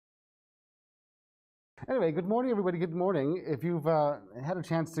Anyway, good morning, everybody. Good morning. If you've had a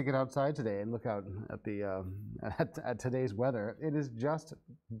chance to get outside today and look out at the at today's weather, it is just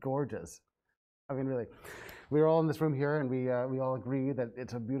gorgeous. I mean, really, we're all in this room here, and we all agree that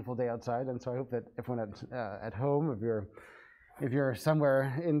it's a beautiful day outside. And so I hope that everyone at home, if you're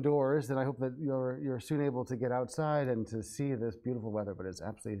somewhere indoors, then I hope that you're soon able to get outside and to see this beautiful weather. But it's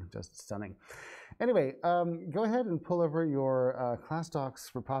absolutely just stunning. Anyway, go ahead and pull over your class docs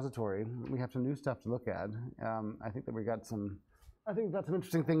repository. We have some new stuff to look at. I think we've got some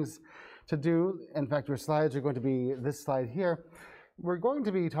interesting things to do. In fact, your slides are going to be this slide here. We're going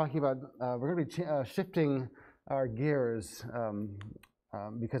to be talking about, we're going to be shifting our gears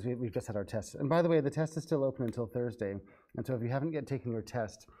because we've just had our test. And by the way, the test is still open until Thursday. And so if you haven't yet taken your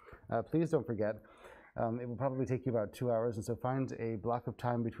test, please don't forget. It will probably take you about 2 hours. And so find a block of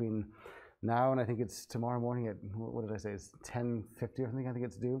time between now and I think it's tomorrow morning at, what did I say, it's 10:50 or something I think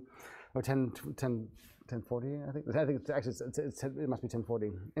it's due, or 10:40 I think it's actually, it must be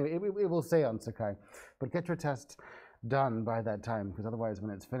 10:40. It will say on Sakai, but get your test done by that time, because otherwise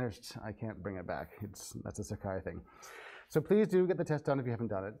when it's finished, I can't bring it back. That's a Sakai thing. So please do get the test done if you haven't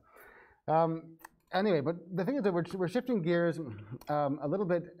done it. Anyway, but the thing is that we're shifting gears a little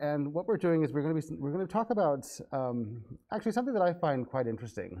bit, and what we're doing is we're going to talk about actually something that I find quite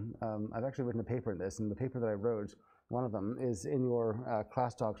interesting. I've actually written a paper in this, and the paper that I wrote, one of them, is in your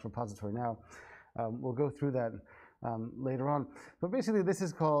class docs repository now. We'll go through that later on. But basically, this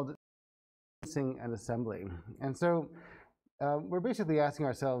is called sequencing and assembly, and so we're basically asking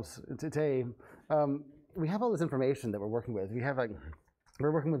ourselves today. We have all this information that we're working with.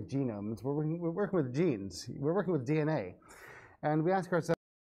 We're working with genomes, we're working with genes, we're working with DNA. And we ask ourselves,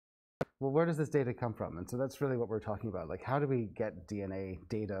 well, where does this data come from? And so that's really what we're talking about. Like, how do we get DNA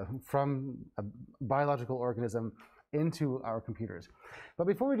data from a biological organism into our computers? But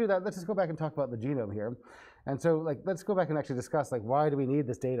before we do that, let's just go back and talk about the genome here. And so, let's go back and actually discuss, why do we need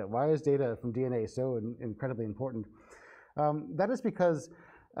this data? Why is data from DNA so incredibly important? That is because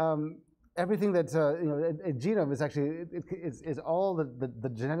everything that a genome is actually is all the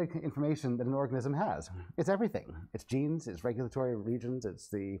genetic information that an organism has. It's everything. It's genes. It's regulatory regions. It's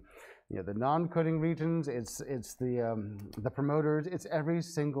the the non-coding regions. It's the promoters. It's every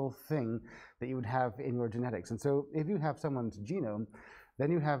single thing that you would have in your genetics. And so, if you have someone's genome,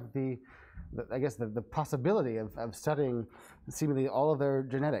 then you have the possibility of studying seemingly all of their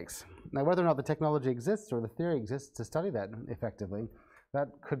genetics. Now, whether or not the technology exists or the theory exists to study that effectively, that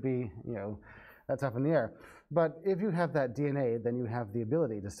could be, that's up in the air. But if you have that DNA, then you have the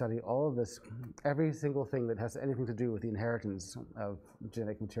ability to study all of this, every single thing that has anything to do with the inheritance of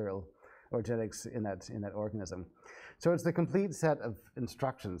genetic material or genetics in that organism. So it's the complete set of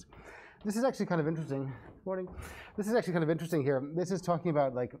instructions. This is actually kind of interesting. Morning. This is actually kind of interesting here. This is talking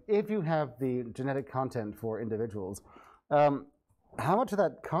about, if you have the genetic content for individuals, how much of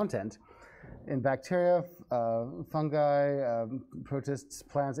that content in bacteria, fungi, protists,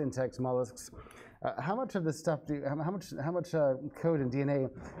 plants, insects, mollusks, how much of this stuff how much code in DNA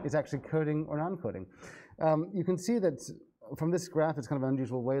is actually coding or non-coding? You can see that from this graph, it's kind of an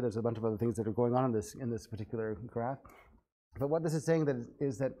unusual way. There's a bunch of other things that are going on in this particular graph. But what this is saying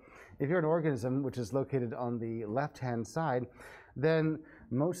is that if you're an organism which is located on the left-hand side, then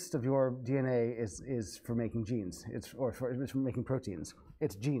most of your DNA is for making genes. It's for making proteins.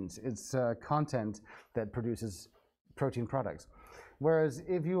 It's genes. It's content that produces protein products. Whereas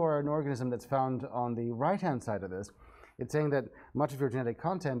if you are an organism that's found on the right-hand side of this, it's saying that much of your genetic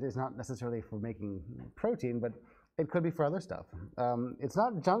content is not necessarily for making protein, but it could be for other stuff. It's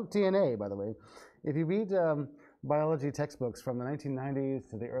not junk DNA, by the way. If you read biology textbooks from the 1990s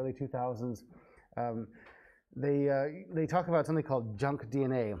to the early 2000s, they talk about something called junk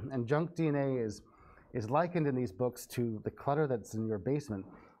DNA, and junk DNA is likened in these books to the clutter that's in your basement.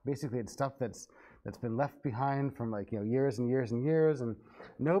 Basically, it's stuff that's been left behind from years and years and years, and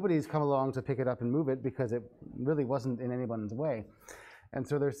nobody's come along to pick it up and move it because it really wasn't in anyone's way. And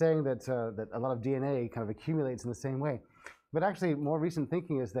so they're saying that that a lot of DNA kind of accumulates in the same way. But actually, more recent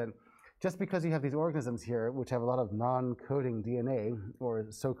thinking is that just because you have these organisms here which have a lot of non-coding DNA, or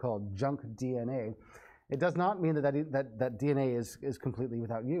so-called junk DNA, it does not mean that DNA is completely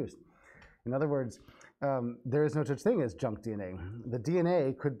without use. In other words, there is no such thing as junk DNA. The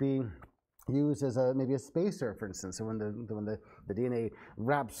DNA could be used as maybe a spacer, for instance. So when the DNA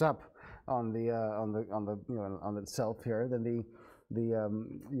wraps up on itself here, then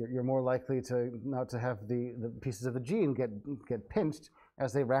you're more likely to not to have the pieces of the gene get pinched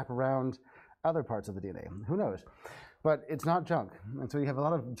as they wrap around other parts of the DNA. Who knows? But it's not junk. And so you have a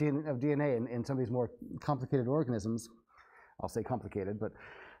lot of DNA in some of these more complicated organisms. I'll say complicated, but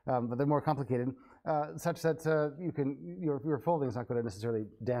but they're more complicated, such that your folding is not going to necessarily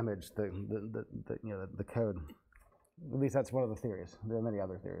damage the code. At least that's one of the theories. There are many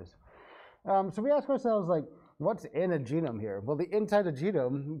other theories. So we ask ourselves, like, what's in a genome here? Well, inside a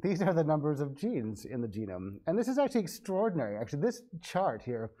genome, these are the numbers of genes in the genome. And this is actually extraordinary. Actually, this chart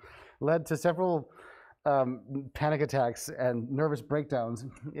here led to several panic attacks and nervous breakdowns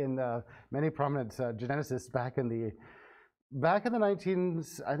in many prominent geneticists back in the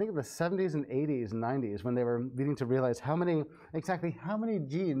 70s and 80s and 90s, when they were beginning to realize exactly how many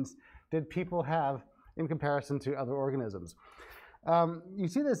genes did people have in comparison to other organisms. You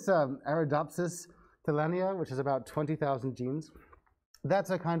see this Arabidopsis thaliana, which is about 20,000 genes. That's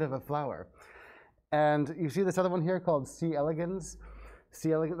a kind of a flower. And you see this other one here called C. elegans.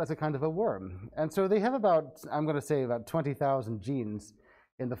 C. elegans, that's a kind of a worm. And so they have I'm going to say about 20,000 genes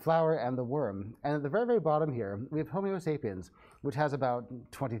in the flower and the worm. And at the very, very bottom here, we have Homo sapiens, which has about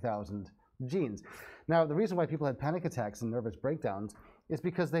 20,000 genes. Now, the reason why people had panic attacks and nervous breakdowns is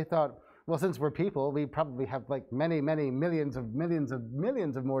because they thought, well, since we're people, we probably have like many, many millions of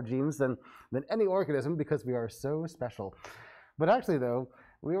more genes than any organism, because we are so special. But actually, though,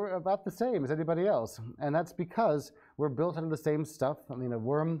 we were about the same as anybody else. And that's because we're built out of the same stuff. I mean, a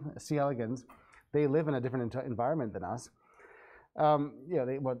worm, C. elegans, they live in a different environment than us.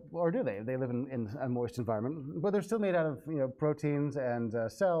 Or do they? They live in a moist environment, but they're still made out of proteins and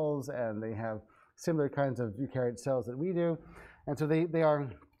cells, and they have similar kinds of eukaryote cells that we do. And so they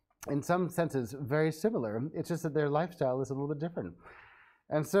are, in some senses, very similar. It's just that their lifestyle is a little bit different.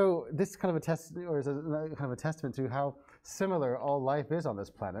 And so this is kind of a testament to how similar all life is on this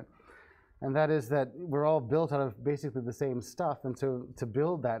planet. And that is that we're all built out of basically the same stuff. And so to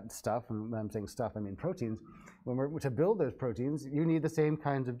build that stuff, and when I'm saying stuff, I mean proteins, to build those proteins, you need the same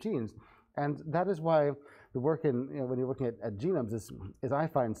kinds of genes. And that is why the work when you're looking at genomes is I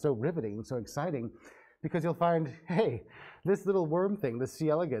find so riveting, so exciting, because you'll find, hey, this little worm thing, this C.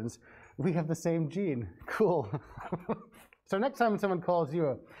 elegans, we have the same gene. Cool. So next time someone calls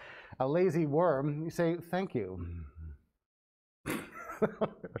you a lazy worm, you say, thank you.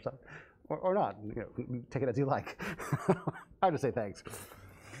 or not, take it as you like. I just say thanks.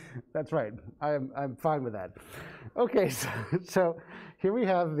 That's right. I'm fine with that. Okay, so here we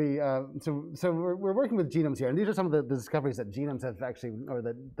have the so we're working with genomes here, and these are some of the discoveries that genomes have actually, or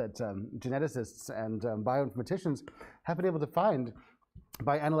that geneticists and bioinformaticians have been able to find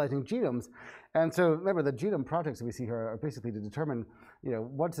by analyzing genomes. And so remember, the genome projects that we see here are basically to determine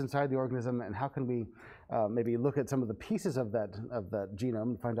what's inside the organism, and how can we maybe look at some of the pieces of that genome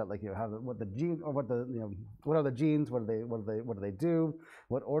and find out what are the genes, what do they do,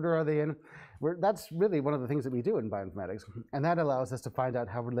 what order are they in. That's really one of the things that we do in bioinformatics, and that allows us to find out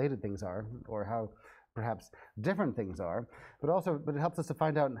how related things are, or how perhaps different things are, but it helps us to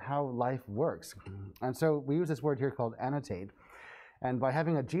find out how life works. And so we use this word here called annotate. And by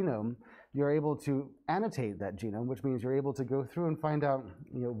having a genome, you're able to annotate that genome, which means you're able to go through and find out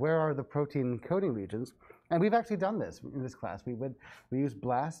where are the protein coding regions. And we've actually done this in this class. We used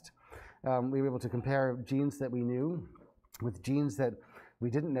BLAST. We were able to compare genes that we knew with genes that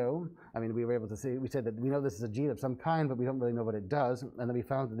we didn't know. I mean, we were able to see, we said that we know this is a gene of some kind, but we don't really know what it does. And then we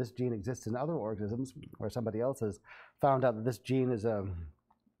found that this gene exists in other organisms, or somebody else has found out that this gene is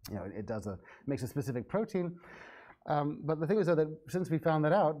makes a specific protein. But the thing is, though, that since we found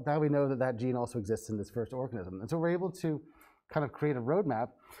that out, now we know that that gene also exists in this first organism. And so we're able to kind of create a roadmap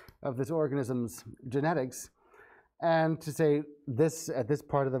of this organism's genetics, and to say at this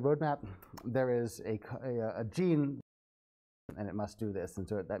part of the roadmap, there is a gene, and it must do this. And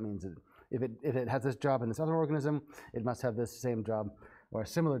so that means that if it has this job in this other organism, it must have this same job, or a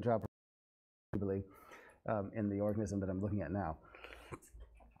similar job, in the organism that I'm looking at now.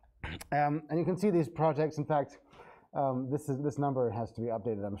 And you can see these projects, in fact, this number has to be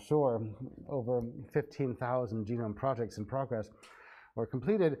updated, I'm sure. Over 15,000 genome projects in progress or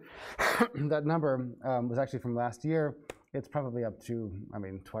completed. That number was actually from last year. It's probably up to,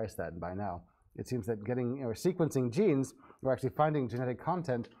 twice that by now. It seems that sequencing genes, or actually finding genetic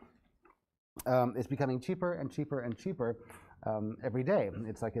content, is becoming cheaper and cheaper and cheaper every day.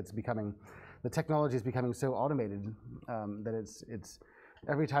 It's like the technology is becoming so automated that it's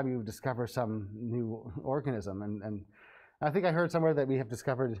every time you discover some new organism, and I think I heard somewhere that we have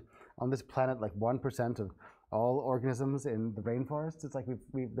discovered on this planet like 1% of all organisms in the rainforest. It's like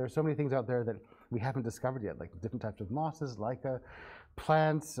there's so many things out there that we haven't discovered yet, like different types of mosses,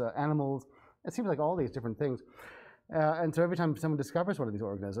 plants, animals. It seems like all these different things. And so every time someone discovers one of these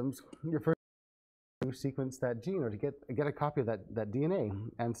organisms, you're first to sequence that gene, or to get a copy of that DNA.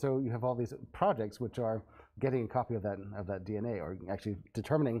 And so you have all these projects which are getting a copy of that DNA, or actually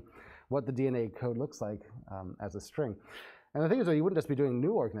determining what the DNA code looks like as a string. And the thing is, though, you wouldn't just be doing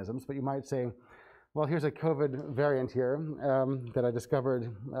new organisms, but you might say, well, here's a COVID variant here that I discovered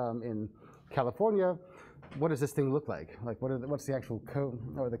in California. What does this thing look like? Like, what's the actual code,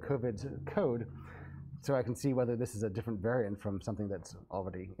 or the COVID code, so I can see whether this is a different variant from something that's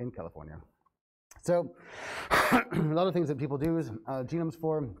already in California. So a lot of things that people do genomes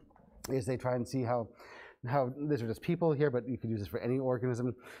for is they try and see how these are just people here, but you could use this for any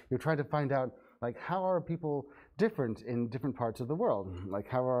organism. You're trying to find out, like, how are people different in different parts of the world? Like,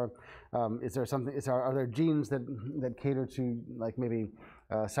 how are are there genes that cater to, like, maybe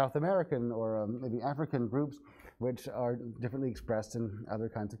South American or maybe African groups, which are differently expressed in other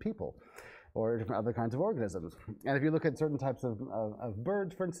kinds of people or different other kinds of organisms? And if you look at certain types of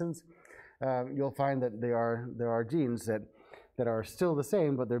birds, for instance, you'll find that there are genes that are still the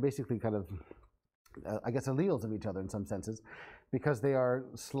same, but they're basically kind of, I guess, alleles of each other in some senses, because they are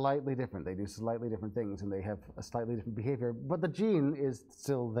slightly different. They do slightly different things, and they have a slightly different behavior, but the gene is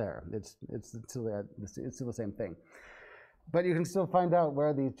still there. It's still the same thing. But you can still find out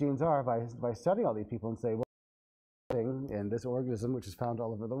where these genes are by studying all these people and say, well, thing in this organism, which is found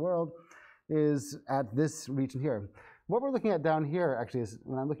all over the world, is at this region here. What we're looking at down here, actually, is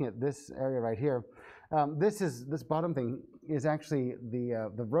when I'm looking at this area right here, this bottom thing is actually the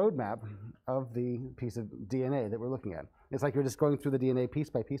roadmap of the piece of DNA that we're looking at. It's like you're just going through the DNA piece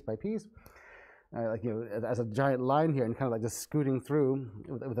by piece by piece, like, you know, as a giant line here, and kind of like just scooting through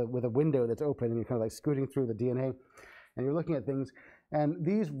with a window that's open, and you're kind of like scooting through the DNA, and you're looking at things. And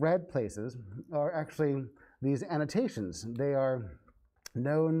these red places are actually these annotations. They are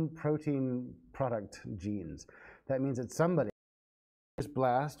known protein product genes. That means that somebody used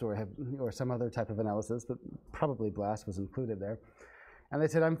BLAST or some other type of analysis, but probably BLAST was included there. And they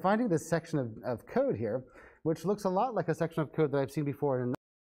said, I'm finding this section of code here, which looks a lot like a section of code that I've seen before,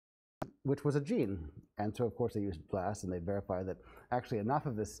 which was a gene. And so, of course, they used BLAST, and they verified that actually enough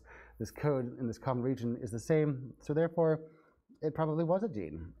of this code in this common region is the same, so therefore it probably was a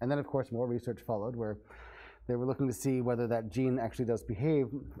gene. And then, of course, more research followed, where they were looking to see whether that gene actually does behave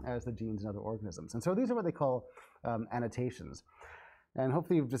as the genes in other organisms. And so these are what they call annotations. And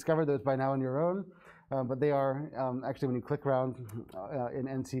hopefully you've discovered those by now on your own, but they are actually, when you click around in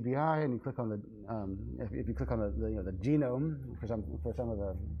NCBI and you click on the, if you click on the genome for some of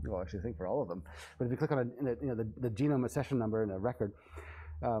the, well, actually I think for all of them, but if you click on the genome accession number in a record,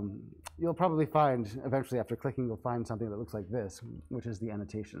 you'll probably find, eventually after clicking, you'll find something that looks like this, which is the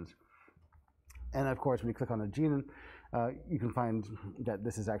annotations. And of course, when you click on a gene, you can find that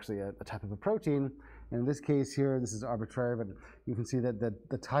this is actually a type of a protein. In this case here, this is arbitrary, but you can see that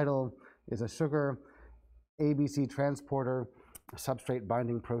the title is a sugar ABC transporter substrate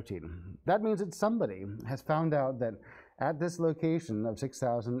binding protein. That means that somebody has found out that at this location of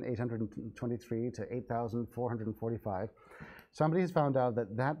 6,823 to 8,445, somebody has found out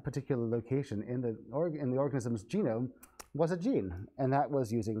that that particular location in the organism's genome was a gene, and that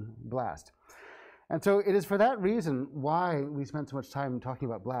was using BLAST. And so it is for that reason why we spent so much time talking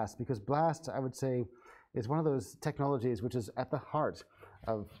about BLAST, because BLAST, I would say, is one of those technologies which is at the heart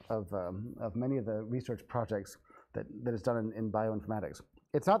of many of the research projects that is done in bioinformatics.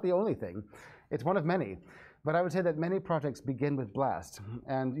 It's not the only thing. It's one of many. But I would say that many projects begin with BLAST.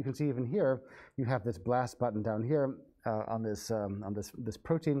 And you can see even here, you have this BLAST button down here on this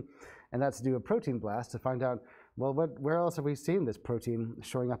protein, and that's to do a protein BLAST to find out, well, where else have we seen this protein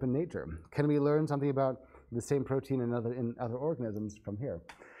showing up in nature? Can we learn something about the same protein in other organisms from here?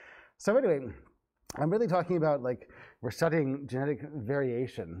 So anyway, I'm really talking about, like, we're studying genetic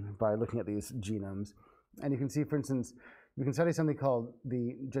variation by looking at these genomes. And you can see, for instance, we can study something called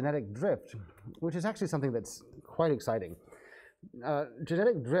the genetic drift, which is actually something that's quite exciting.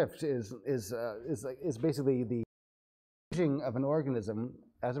 Genetic drift is basically the changing of an organism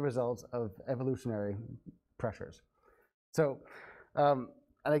as a result of evolutionary pressures. So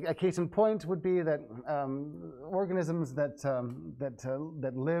a case in point would be that organisms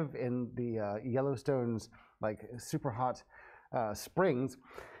that live in the Yellowstone's, like, super hot springs,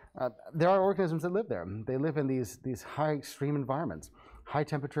 there are organisms that live there. They live in these high extreme environments, high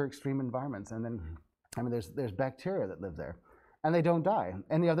temperature extreme environments, and then, I mean, there's bacteria that live there, and they don't die.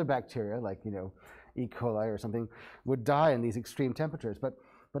 Any other bacteria, like, you know, E. coli or something, would die in these extreme temperatures, but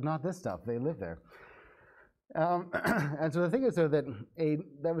not this stuff. They live there. And so the thing is, though, that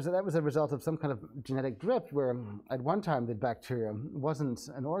that was a result of some kind of genetic drift, where at one time the bacteria wasn't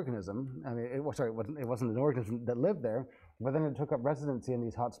an organism. I mean, it wasn't an organism that lived there, but then it took up residency in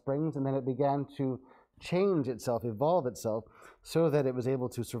these hot springs, and then it began to change itself, evolve itself, so that it was able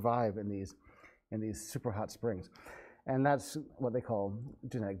to survive in in these super hot springs. And that's what they call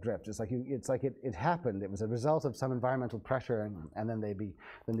genetic drift. It's like it happened. It was a result of some environmental pressure, and then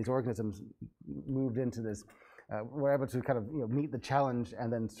then these organisms moved into this, were able to kind of meet the challenge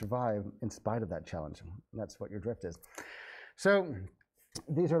and then survive in spite of that challenge. That's what your drift is. So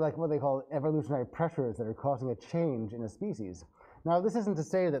these are like what they call evolutionary pressures that are causing a change in a species. Now, this isn't to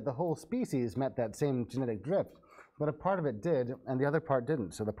say that the whole species met that same genetic drift, but a part of it did, and the other part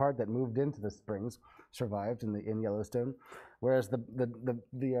didn't. So the part that moved into the springs survived in Yellowstone, whereas the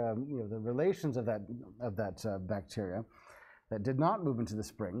relations of that bacteria that did not move into the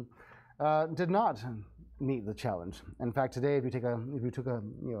spring did not meet the challenge. In fact, today, if you took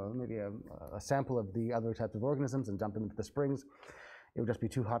maybe a sample of the other types of organisms and dumped them into the springs, it would just be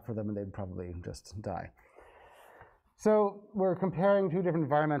too hot for them, and they'd probably just die. So we're comparing two different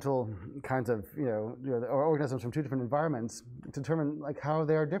environmental kinds of, or organisms from two different environments to determine like how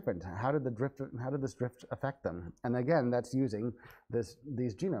they are different. How did this drift affect them? And again, that's using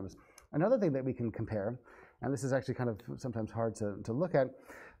these genomes. Another thing that we can compare, and this is actually kind of sometimes hard to look at,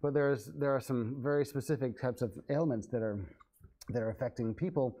 but there are some very specific types of ailments that are affecting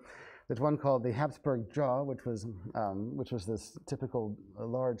people. There's one called the Habsburg jaw, which was this typical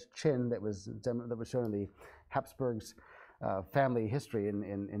large chin that was shown in the Habsburgs family history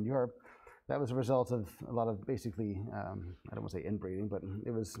in Europe. That was a result of a lot of basically, I don't want to say inbreeding, but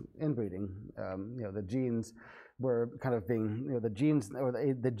it was inbreeding. The genes were kind of being, the genes or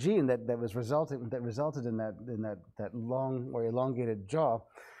the gene that resulted in that long or elongated jaw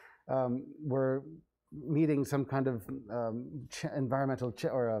were meeting some kind of environmental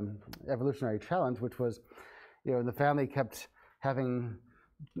or evolutionary challenge, which was, the family kept having,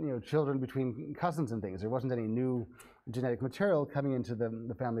 children between cousins and things. There wasn't any new genetic material coming into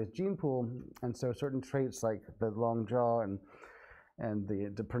the family's gene pool, and so certain traits like the long jaw and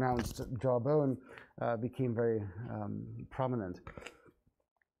the pronounced jawbone became very prominent.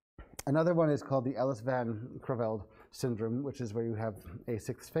 Another one is called the Ellis-Van Creveld syndrome, which is where you have a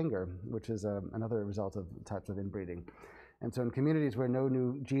sixth finger, which is another result of types of inbreeding. And so in communities where no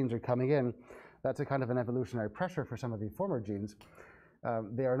new genes are coming in, that's a kind of an evolutionary pressure for some of the former genes.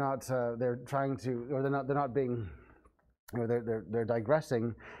 They are not, they're trying to, or they're not being, or they're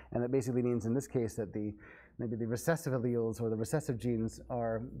digressing, and that basically means in this case that maybe the recessive alleles or the recessive genes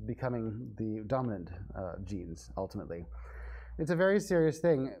are becoming the dominant genes ultimately. It's a very serious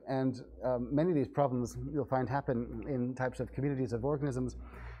thing, and many of these problems you'll find happen in types of communities of organisms,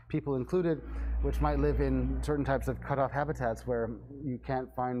 people included, which might live in certain types of cut-off habitats where you can't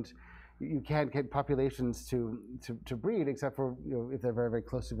get populations to breed, except for if they're very, very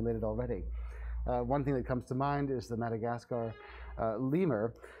closely related already. One thing that comes to mind is the Madagascar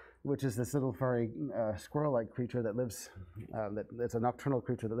lemur, which is this little furry squirrel-like creature that lives. It's a nocturnal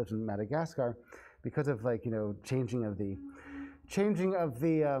creature that lives in Madagascar, because of changing of the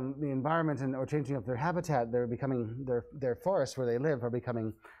environment or changing of their habitat. They're becoming their forests where they live are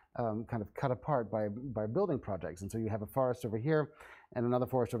becoming kind of cut apart by building projects. And so you have a forest over here and another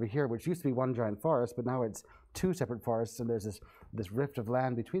forest over here, which used to be one giant forest, but now it's two separate forests, and there's this rift of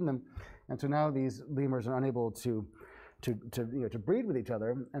land between them. And so now these lemurs are unable to breed with each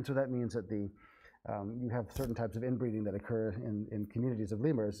other, and so that means that you have certain types of inbreeding that occur in communities of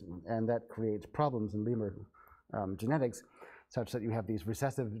lemurs, and that creates problems in lemur genetics, such that you have these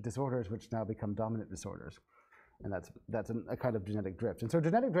recessive disorders which now become dominant disorders. And that's a kind of genetic drift. And so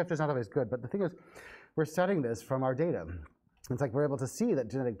genetic drift is not always good, but the thing is, we're studying this from our data. It's like we're able to see that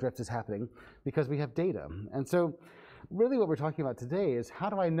genetic drift is happening because we have data. And so really what we're talking about today is, how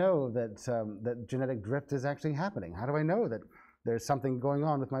do I know that, that genetic drift is actually happening? How do I know that there's something going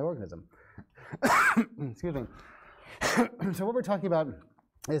on with my organism? Excuse me. So what we're talking about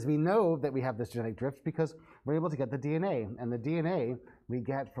is, we know that we have this genetic drift because we're able to get the DNA. And the DNA we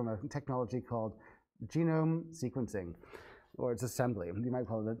get from a technology called genome sequencing, or it's assembly. You might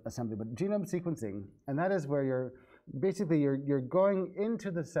call it assembly, but genome sequencing. And that is where you're going into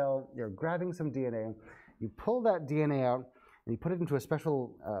the cell, you're grabbing some DNA, you pull that DNA out, and you put it into a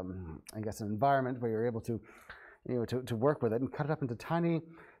special, I guess, an environment where you're able to, to work with it and cut it up into tiny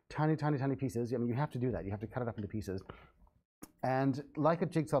pieces. I mean, you have to do that. You have to cut it up into pieces. And like a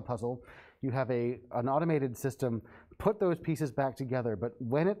jigsaw puzzle, you have an automated system put those pieces back together. But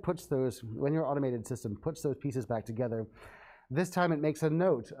when your automated system puts those pieces back together, this time it makes a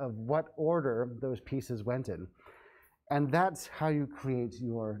note of what order those pieces went in. And that's how you create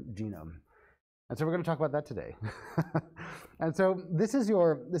your genome. And so we're going to talk about that today. And so this is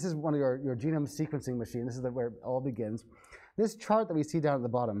one of your genome sequencing machine. This is where it all begins. This chart that we see down at the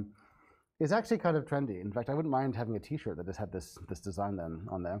bottom is actually kind of trendy. In fact, I wouldn't mind having a T-shirt that just had this design then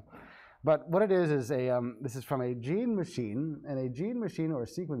on there. But what it is this is from a gene machine, and a gene machine or a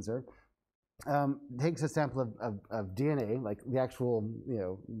sequencer takes a sample of DNA, like the actual,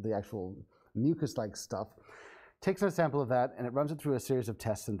 the actual mucus-like stuff, takes a sample of that, and it runs it through a series of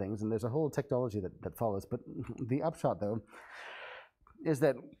tests and things, and there's a whole technology that follows. But the upshot, though, is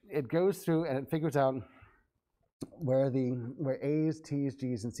that it goes through and it figures out where A's, T's,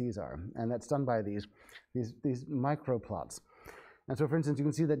 G's, and C's are, and that's done by these microplots. And so, for instance, you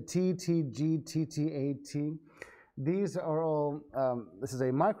can see that T, T, G, T, T, A, T. These are all. This is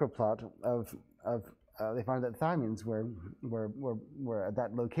a microplot of. They found that thymines were at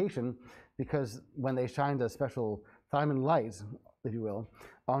that location because when they shined a special thymine light, if you will,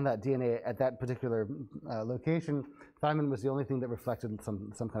 on that DNA at that particular location, thymine was the only thing that reflected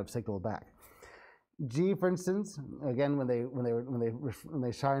some kind of signal back. G, for instance, again, when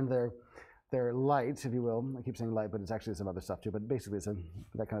they shine their light, if you will, I keep saying light, but it's actually some other stuff too. But basically, it's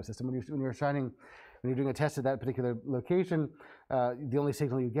that kind of system. When you're doing a test at that particular location, the only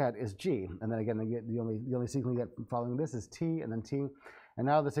signal you get is G, and then again, the only signal you get following this is T, and then T, and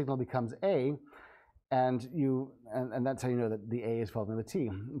now the signal becomes A, and that's how you know that the A is following the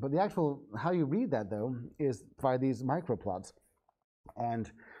T. But the actual how you read that though is by these microplots, and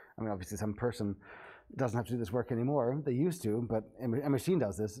I mean obviously some person doesn't have to do this work anymore. They used to, but a machine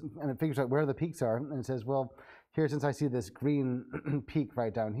does this, and it figures out where the peaks are, and it says, well, here, since I see this green peak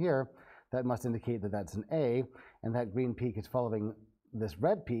right down here, that must indicate that that's an A, and that green peak is following this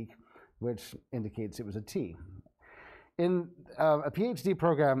red peak, which indicates it was a T. In a PhD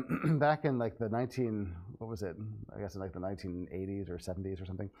program back in like the I guess in like the 1980s or 70s or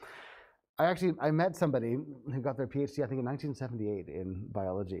something, I met somebody who got their PhD, I think in 1978 in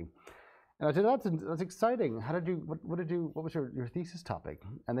biology. And I said, that's exciting. What was your thesis topic?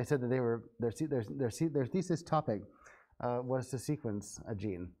 And they said that their thesis topic was to sequence a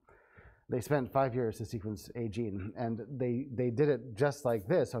gene. They spent 5 years to sequence a gene, and they did it just like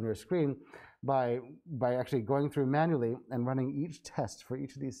this on your screen by actually going through manually and running each test for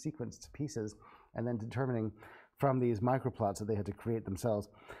each of these sequenced pieces, and then determining from these microplots that they had to create themselves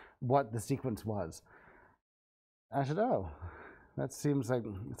what the sequence was. I said, oh, that seems like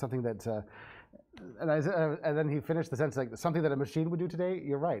something that, and then he finished the sentence like something that a machine would do today.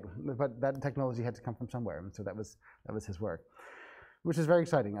 You're right, but that technology had to come from somewhere, and so that was his work, which is very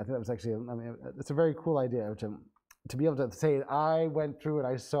exciting. I think that was actually, it's a very cool idea to be able to say I went through and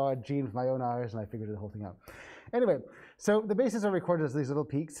I saw a gene with my own eyes and I figured the whole thing out. Anyway, so the bases are recorded as these little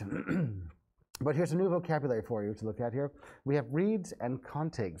peaks. But here's a new vocabulary for you to look at here. We have reads and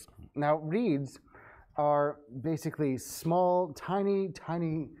contigs. Now, reads are basically small, tiny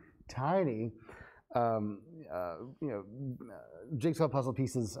jigsaw puzzle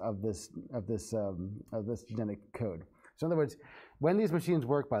pieces of this genetic code. So in other words, when these machines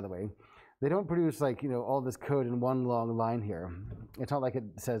work, by the way, they don't produce all this code in one long line here. It's not like it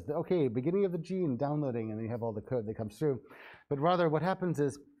says, okay, beginning of the gene, downloading, and then you have all the code that comes through. But rather what happens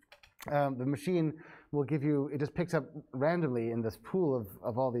is the machine will give you, it just picks up randomly in this pool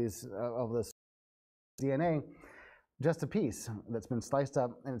of all this DNA, just a piece that's been sliced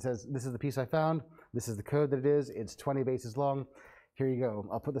up, and it says, this is the piece I found, this is the code that it is, it's 20 bases long, here you go,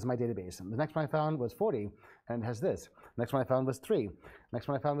 I'll put this in my database. And the next one I found was 40, and it has this. The next one I found was 3. The next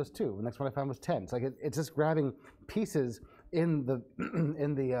one I found was 2. The next one I found was 10. It's like it's just grabbing pieces in the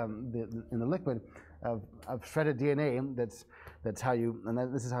liquid of shredded DNA. That's how you,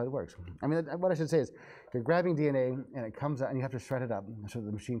 and this is how it works. I mean, what I should say is, you're grabbing DNA and it comes out, and you have to shred it up so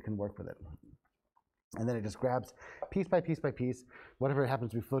the machine can work with it. And then it just grabs piece by piece by piece, whatever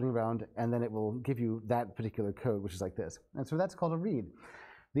happens to be floating around, and then it will give you that particular code, which is like this. And so that's called a read.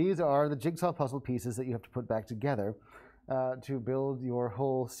 These are the jigsaw puzzle pieces that you have to put back together to build your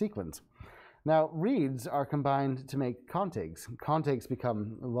whole sequence. Now, reads are combined to make contigs. Contigs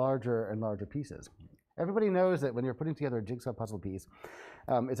become larger and larger pieces. Everybody knows that when you're putting together a jigsaw puzzle piece,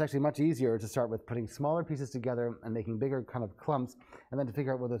 it's actually much easier to start with putting smaller pieces together and making bigger kind of clumps, and then to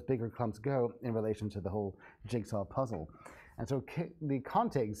figure out where those bigger clumps go in relation to the whole jigsaw puzzle. And so the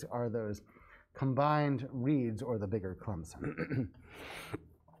contigs are those combined reads or the bigger clumps.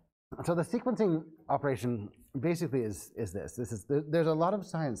 So the sequencing operation basically is this. There's a lot of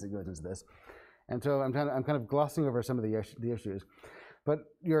science that goes into this, and so I'm kind of glossing over some of the issues. But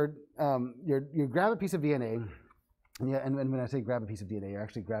you grab a piece of DNA, and when I say grab a piece of DNA, you're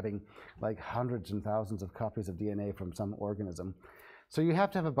actually grabbing like hundreds and thousands of copies of DNA from some organism. So you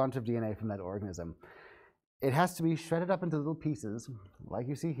have to have a bunch of DNA from that organism. It has to be shredded up into little pieces, like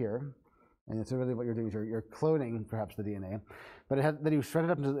you see here. And it's really what you're doing is you're cloning perhaps the DNA, but then you shred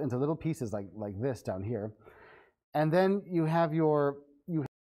it up into little pieces like this down here, and then you have your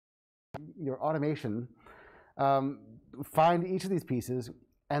your automation find each of these pieces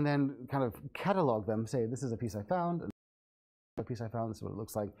and then kind of catalog them, say, this is a piece I found, a piece I found, this is what it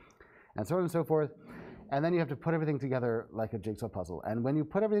looks like, and so on and so forth. And then you have to put everything together like a jigsaw puzzle. And when you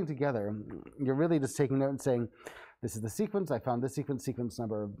put everything together, you're really just taking note and saying, this is the sequence, I found this sequence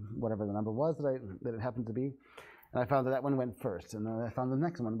number, whatever the number was that it happened to be. And I found that one went first, and then I found the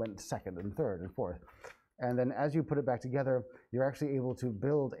next one went second and third and fourth. And then as you put it back together, you're actually able to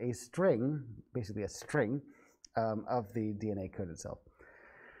build a string, basically a string, of the DNA code itself.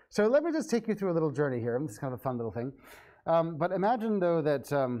 So let me just take you through a little journey here. This is kind of a fun little thing. But imagine, though, that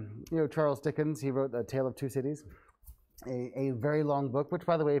Charles Dickens, he wrote A Tale of Two Cities, a very long book, which,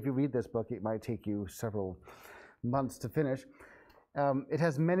 by the way, if you read this book, it might take you several months to finish. It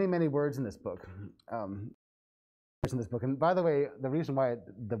has many, many words in this book. And by the way, the reason why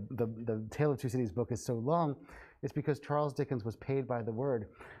the Tale of Two Cities book is so long is because Charles Dickens was paid by the word,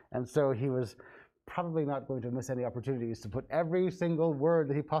 and so he was probably not going to miss any opportunities to put every single word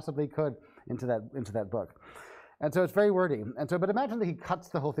that he possibly could into that book. And so it's very wordy. And so, but imagine that he cuts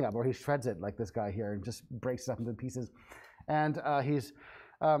the whole thing up, or he shreds it like this guy here, and just breaks it up into pieces. And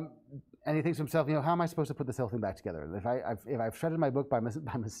and he thinks to himself, how am I supposed to put this whole thing back together? If I've shredded my book by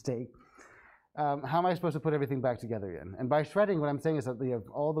mistake, how am I supposed to put everything back together again? And by shredding, what I'm saying is that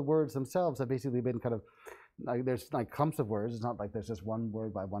all the words themselves have basically been kind of, there's like clumps of words. It's not like there's just one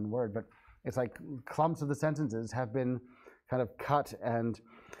word by one word, but it's like clumps of the sentences have been kind of cut and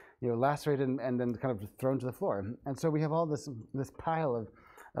lacerated and then kind of thrown to the floor. And so we have all this pile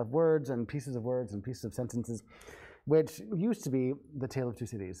of words and pieces of words and pieces of sentences, which used to be the Tale of Two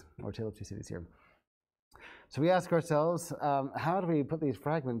Cities, or Tale of Two Cities here. So we ask ourselves, how do we put these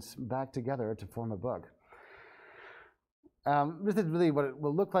fragments back together to form a book? This is really what it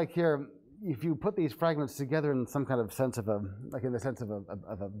will look like here. If you put these fragments together in some kind of sense of a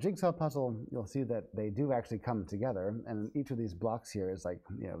jigsaw puzzle, you'll see that they do actually come together. And each of these blocks here is like,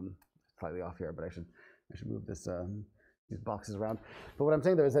 slightly off here, but I should move these boxes around. But what I'm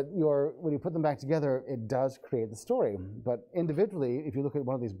saying there is that when you put them back together, it does create the story. But individually, if you look at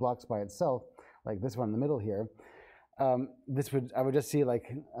one of these blocks by itself, like this one in the middle here, I would just see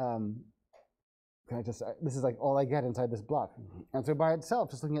like, this is like all I get inside this block. And so by itself,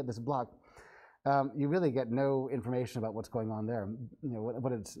 just looking at this block, you really get no information about what's going on there,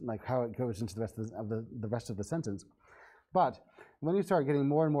 what it's like, how it goes into the rest of the sentence. But when you start getting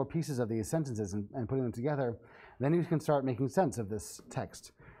more and more pieces of these sentences and putting them together, then you can start making sense of this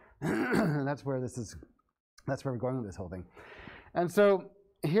text. And that's where we're going with this whole thing. And so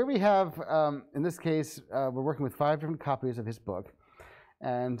here we have, in this case, we're working with 5 different copies of his book,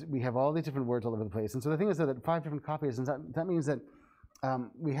 and we have all these different words all over the place. And so the thing is that 5 different copies, and that means that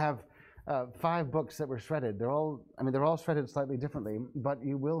we have 5 books that were shredded. They're all shredded slightly differently, but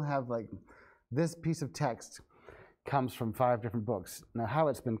you will have like this piece of text comes from 5 different books. Now, how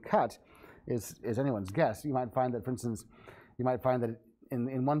it's been cut is anyone's guess. You might find that, for instance, that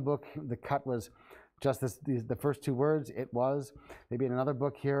in one book the cut was just the first 2 words. It was. Maybe in another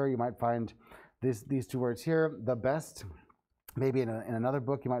book here you might find these 2 words here, the best. Maybe in another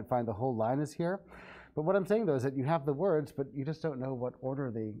book you might find the whole line is here. But what I'm saying, though, is that you have the words, but you just don't know what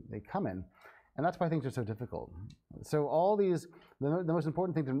order they come in. And that's why things are so difficult. So all these, the most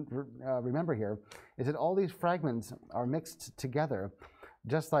important thing to remember here is that all these fragments are mixed together,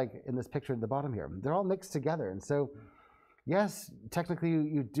 just like in this picture at the bottom here. They're all mixed together. And so, yes, technically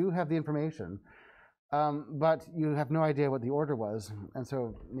you do have the information, but you have no idea what the order was. And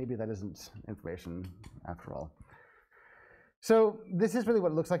so maybe that isn't information after all. So this is really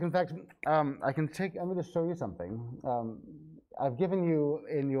what it looks like. In fact, I'm going to show you something. I've given you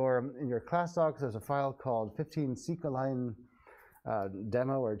in your class docs, there's a file called 15 seq-align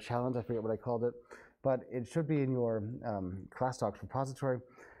demo or challenge. I forget what I called it, but it should be in your class docs repository.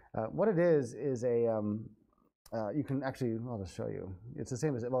 What it is a you can actually, I'll just show you. It's the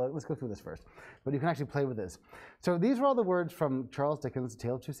same as, well, let's go through this first. But you can actually play with this. So these are all the words from Charles Dickens'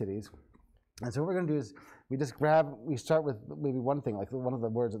 Tale of Two Cities. And so what we're going to do is we start with maybe one thing, like one of the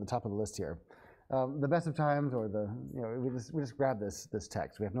words at the top of the list here. The best of times, or we just grab this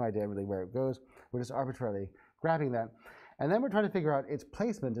text. We have no idea really where it goes. We're just arbitrarily grabbing that. And then we're trying to figure out its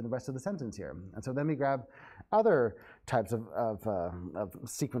placement in the rest of the sentence here. And so then we grab other types of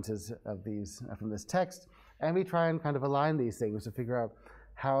sequences of these from this text, and we try and kind of align these things to figure out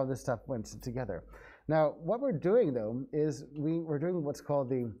how this stuff went together. Now, what we're doing, though, is we're doing what's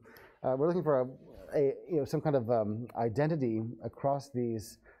called we're looking for some kind of identity across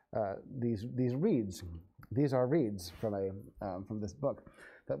these reads. These are reads from this book.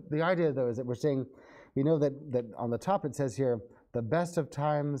 The idea, though, is that we're saying, we know that on the top it says here, the best of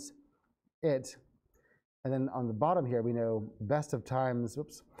times it. And then on the bottom here, we know best of times,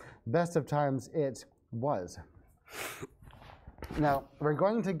 best of times it was. Now, we're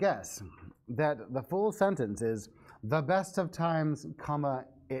going to guess that the full sentence is the best of times, comma,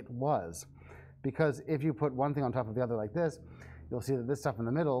 it was. Because if you put one thing on top of the other like this, you'll see that this stuff in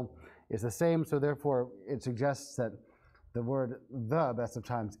the middle is the same, so therefore it suggests that the word the best of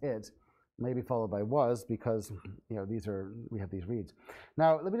times it may be followed by was, because we have these reads.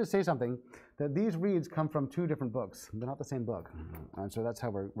 Now let me just say something, that these reads come from two different books. They're not the same book, and so that's how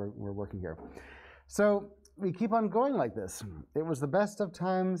we're working here. So we keep on going like this. It was the best of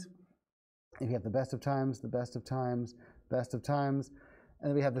times. If you have the best of times, the best of times, best of times, and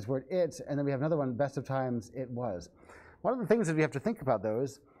then we have this word it, and then we have another one, best of times it was. One of the things that we have to think about, though,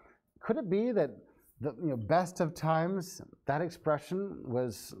 is could it be that the best of times, that expression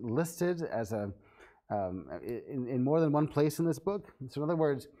was listed as in more than one place in this book? So in other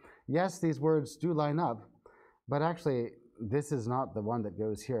words, yes, these words do line up, but actually this is not the one that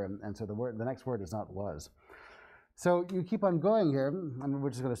goes here, and so the next word is not was. So you keep on going here, and we're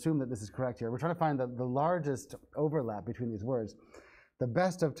just going to assume that this is correct here. We're trying to find the largest overlap between these words. The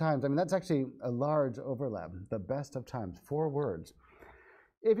best of times, I mean, that's actually a large overlap. The best of times, 4 words.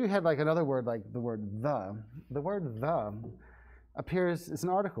 If you had like another word like the word the appears, it's an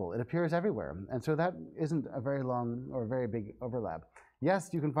article. It appears everywhere. And so that isn't a very long or very big overlap. Yes,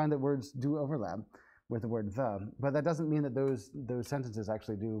 you can find that words do overlap with the word the, but that doesn't mean that those sentences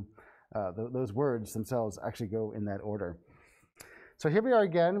actually do, those words themselves actually go in that order. So here we are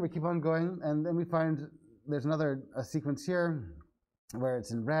again. We keep on going, and then we find there's another sequence here where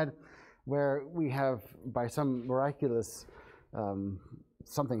it's in red, where we have, by some miraculous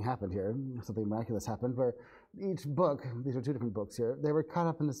something happened here, something miraculous happened, where each book, these are 2 different books here, they were cut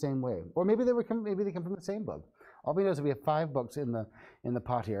up in the same way. Or maybe they come from the same book. All we know is that we have 5 books in the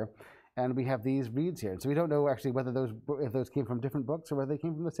pot here, and we have these reads here. So we don't know actually whether if those came from different books or whether they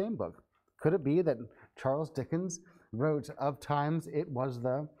came from the same book. Could it be that Charles Dickens wrote of times it was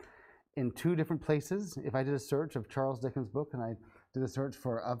the in 2 different places? If I did a search of Charles Dickens' book and I did a search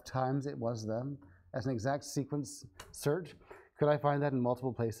for of times it was the as an exact sequence search, could I find that in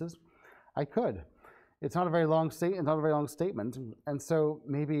multiple places? I could. It's not a very long statement, and so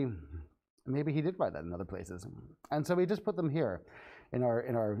maybe he did write that in other places. And so we just put them here in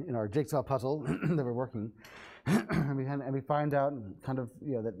our jigsaw puzzle that we're working, and we find out kind of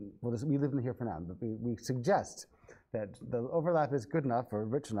that we live in here for now. But we suggest that the overlap is good enough or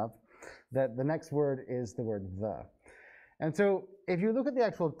rich enough that the next word is the word the. And so if you look at the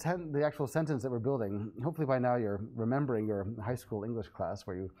actual sentence that we're building, hopefully by now you're remembering your high school English class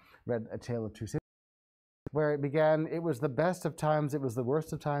where you read A Tale of Two Cities, where it began, it was the best of times, it was the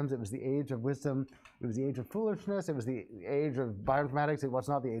worst of times, it was the age of wisdom, it was the age of foolishness, it was the age of bioinformatics, it was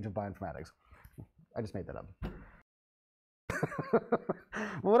not the age of bioinformatics. I just made that up.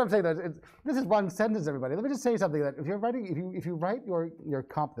 Well, what I'm saying though is this is one sentence, everybody. Let me just say something, that if you write your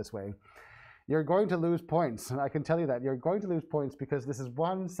comp this way, you're going to lose points. I can tell you that. You're going to lose points because this is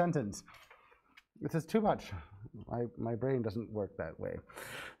one sentence. This is too much. My brain doesn't work that way.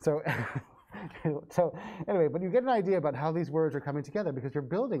 So, so anyway, but you get an idea about how these words are coming together because you're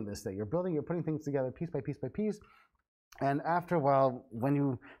building this thing. You're putting things together piece by piece by piece. And after a while, when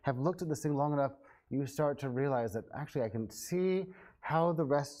you have looked at this thing long enough, you start to realize that actually I can see how the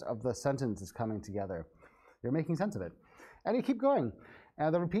rest of the sentence is coming together. You're making sense of it. And you keep going.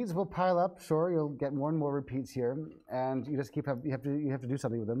 The repeats will pile up. Sure, you'll get more and more repeats here, and you just you have to do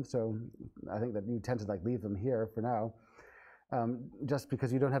something with them. So I think that you tend to leave them here for now, just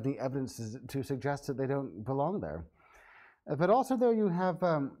because you don't have any evidence to suggest that they don't belong there. But also, though, you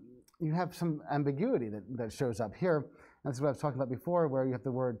have some ambiguity that shows up here. That's what I was talking about before, where you have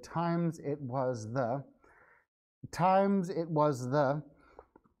the word times it was the. Times it was the.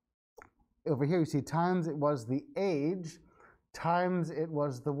 Over here, you see times it was the age. Times it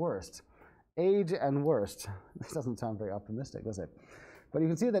was the worst. Age and worst. This doesn't sound very optimistic, does it? But you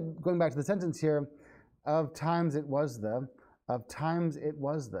can see that going back to the sentence here, of times it was the, of times it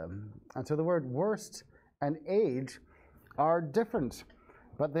was the. And so the word worst and age are different,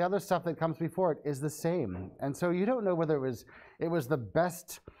 but the other stuff that comes before it is the same. And so you don't know whether it was the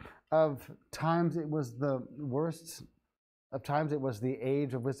best of times it was the worst of times it was the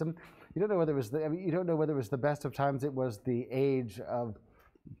age of wisdom. You don't know whether it was you don't know whether it was the best of times it was the age of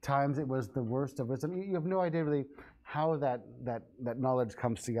times it was the worst of wisdom. You have no idea really how that knowledge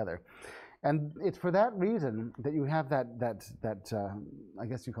comes together. And it's for that reason that you have that I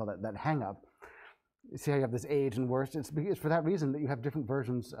guess you call that hang up. You see how you have this age and worst? It's for that reason that you have different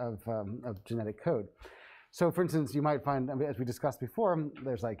versions of genetic code. So, for instance, you might find, I mean, as we discussed before,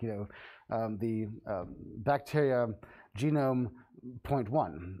 there's like, the bacteria genome 0.1.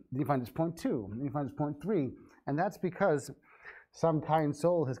 Then you find it's 0.2. Then you find it's 0.3. And that's because some kind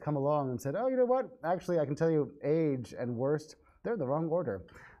soul has come along and said, oh, you know what? Actually, I can tell you age and worst, they're in the wrong order.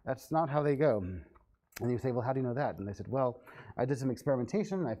 That's not how they go. And you say, well, how do you know that? And they said, well, I did some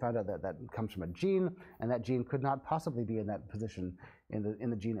experimentation, and I found out that that comes from a gene, and that gene could not possibly be in that position in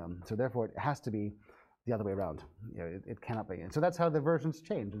the genome. So therefore, it has to be the other way around. It cannot be. And so that's how the versions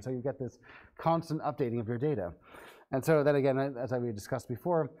change. And so you get this constant updating of your data. And so then again, as we discussed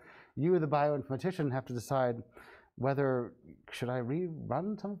before, you, the bioinformatician, have to decide whether should I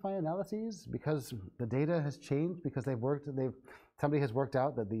rerun some of my analyses because the data has changed, because somebody has worked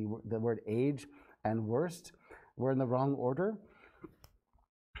out that the word age and worst were in the wrong order.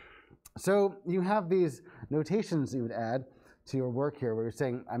 So you have these notations you would add to your work here where you're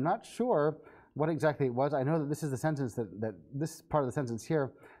saying, I'm not sure what exactly it was. I know that this is the sentence that this part of the sentence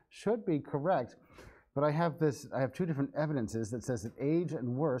here should be correct, but I have two different evidences that says that age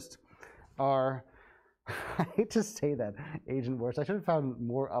and worst are, I hate to say that, age and worst. I should have found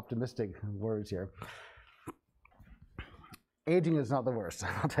more optimistic words here. Aging is not the worst,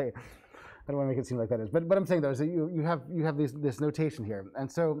 I'll tell you. I don't want to make it seem like that is, but I'm saying though is that you have this notation here,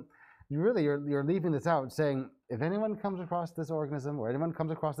 and so you're leaving this out, saying if anyone comes across this organism or anyone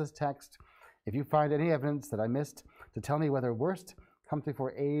comes across this text, if you find any evidence that I missed, to tell me whether worst comes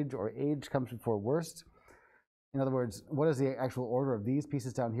before age or age comes before worst. In other words, what is the actual order of these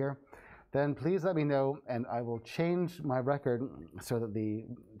pieces down here? Then please let me know, and I will change my record and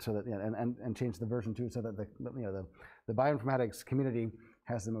change the version too, so that the bioinformatics community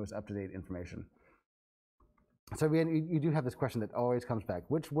has the most up-to-date information. So you do have this question that always comes back.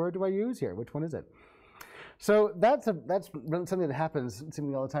 Which word do I use here? Which one is it? So that's something that happens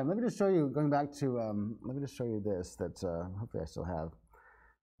seemingly all the time. Let me just show you, going back to, let me just show you this that hopefully I still have.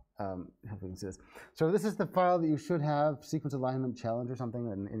 Hopefully you can see this. So this is the file that you should have, sequence alignment challenge or something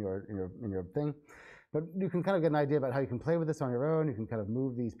in your thing. But you can kind of get an idea about how you can play with this on your own. You can kind of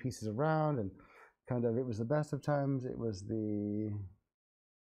move these pieces around and kind of, it was the best of times. It was the,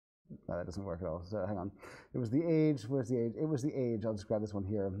 no, that doesn't work at all. So hang on. It was the age. Where's the age? It was the age. I'll just grab this one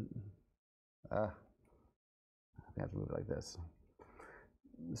here. I have to move it like this.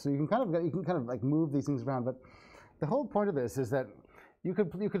 So you can kind of like move these things around. But the whole point of this is that you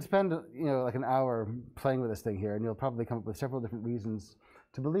could spend like an hour playing with this thing here, and you'll probably come up with several different reasons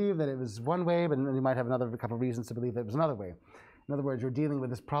to believe that it was one way, but then you might have a couple of reasons to believe that it was another way. In other words, you're dealing with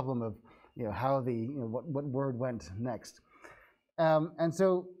this problem of how what word went next. And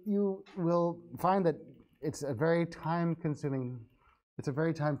so you will find that it's a very time-consuming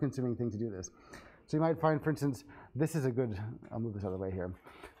thing to do this. So you might find, for instance, this is a good, I'll move this out of the way here,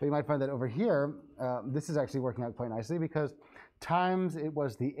 but you might find that over here, this is actually working out quite nicely because times it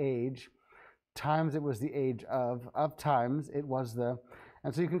was the age, times it was the age of times it was the,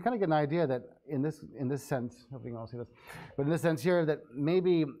 and so you can kind of get an idea that in this sense, hopefully you can all see this, but in this sense here that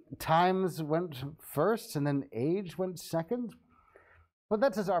maybe times went first and then age went second. But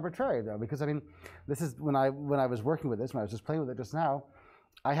that's just arbitrary though, because I mean, this is when I was working with this, when I was just playing with it just now,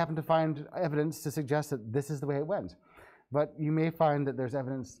 I happened to find evidence to suggest that this is the way it went. But you may find that there's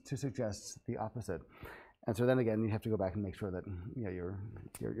evidence to suggest the opposite. And so then again, you have to go back and make sure that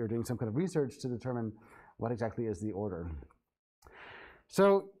you're doing some kind of research to determine what exactly is the order.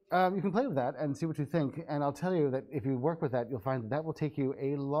 So you can play with that and see what you think. And I'll tell you that if you work with that, you'll find that will take you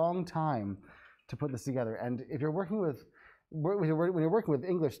a long time to put this together. And if you're working with when you're working with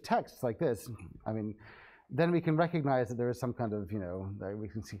English texts like this, I mean, then we can recognize that there is some kind of, that we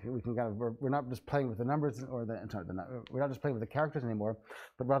can kind of, we're not just playing with the numbers or we're not just playing with the characters anymore,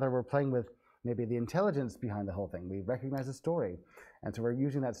 but rather we're playing with maybe the intelligence behind the whole thing. We recognize the story, and so we're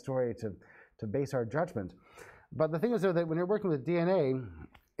using that story to base our judgment. But the thing is though that when you're working with DNA,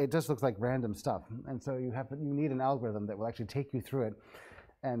 it just looks like random stuff, and so you need an algorithm that will actually take you through it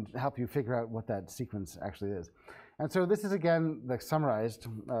and help you figure out what that sequence actually is. And so this is again the summarized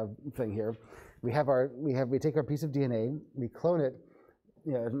thing here. We take our piece of DNA, we clone it,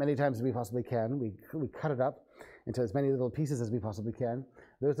 as many times as we possibly can. We cut it up into as many little pieces as we possibly can.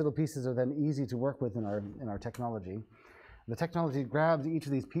 Those little pieces are then easy to work with in our technology. The technology grabs each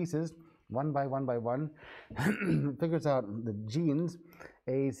of these pieces one by one by one, figures out the genes,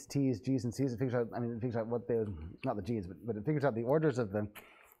 A's, T's, G's, and C's. It figures out what not the genes, but it figures out the orders of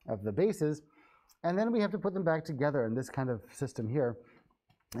the bases. And then we have to put them back together in this kind of system here.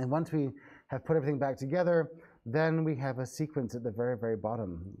 And once we have put everything back together, then we have a sequence at the very, very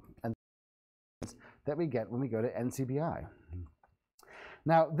bottom, and that we get when we go to NCBI.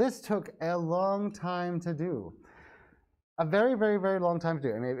 Now, this took a long time to do. A very, very, very long time to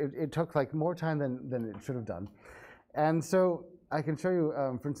do. I mean, it took like more time than it should have done. And so I can show you,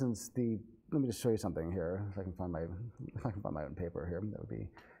 for instance, let me just show you something here. If I can find my own paper here, that would be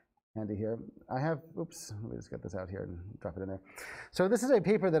handy here. I have, oops, let me just get this out here and drop it in there. So this is a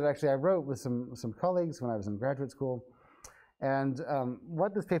paper that actually I wrote with some colleagues when I was in graduate school. And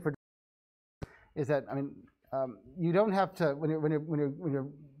what this paper does is that, I mean, you don't have to,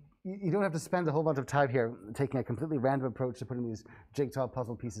 you don't have to spend a whole bunch of time here taking a completely random approach to putting these jigsaw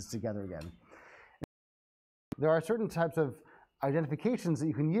puzzle pieces together again. There are certain types of identifications that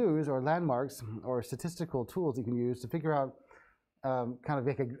you can use, or landmarks, or statistical tools you can use to figure out, kind of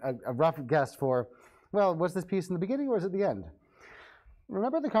make a rough guess for, well, was this piece in the beginning or is it the end?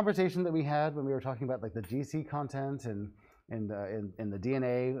 Remember the conversation that we had when we were talking about like the GC content and in the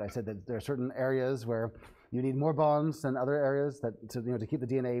DNA? I said that there are certain areas where you need more bonds than other areas to keep the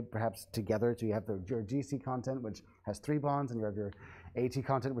DNA perhaps together. So you have your GC content, which has 3 bonds, and you have your AT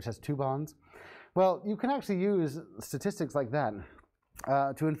content, which has 2 bonds. Well, you can actually use statistics like that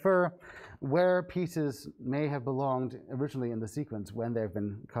to infer where pieces may have belonged originally in the sequence when they've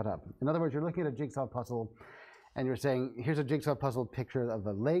been cut up. In other words, you're looking at a jigsaw puzzle, and you're saying, here's a jigsaw puzzle picture of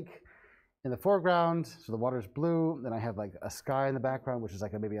a lake in the foreground, so the water's blue, then I have like a sky in the background, which is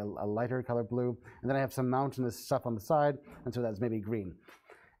like maybe a lighter color blue, and then I have some mountainous stuff on the side, and so that's maybe green.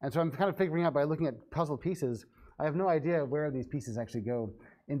 And so I'm kind of figuring out by looking at puzzle pieces, I have no idea where these pieces actually go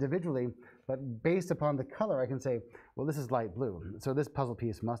individually, but based upon the color, I can say, well, this is light blue, so this puzzle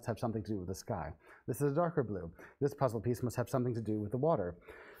piece must have something to do with the sky. This is a darker blue. This puzzle piece must have something to do with the water.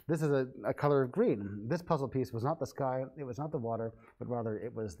 This is a color of green. This puzzle piece was not the sky, it was not the water, but rather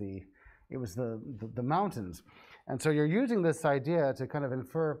it was the mountains. And so you're using this idea to kind of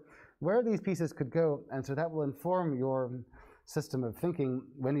infer where these pieces could go, and so that will inform your system of thinking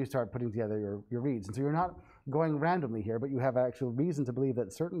when you start putting together your reads. And so you're not going randomly here, but you have actual reason to believe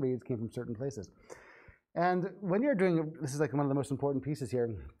that certain reads came from certain places. And when you're doing, this is like one of the most important pieces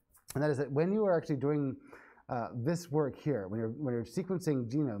here, and that is that when you are actually doing this work here, when you're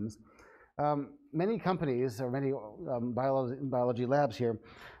sequencing genomes, many companies or many biology labs here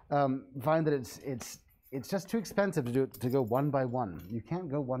find that it's just too expensive to go one by one. You can't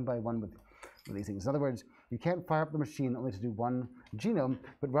go one by one with these things. In other words, you can't fire up the machine only to do one genome,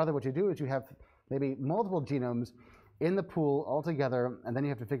 but rather what you do is you have maybe multiple genomes in the pool all together, and then you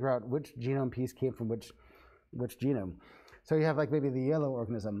have to figure out which genome piece came from which genome. So you have like maybe the yellow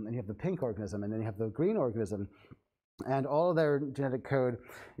organism, and you have the pink organism, and then you have the green organism, and all of their genetic code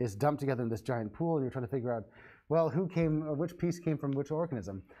is dumped together in this giant pool, and you're trying to figure out, well, which piece came from which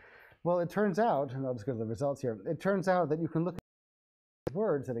organism? Well, it turns out, and I'll just go to the results here, it turns out that you can look at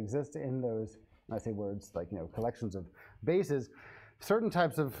words that exist in those, when I say words, like, collections of bases, certain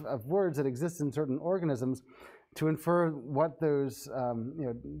types of words that exist in certain organisms to infer what those,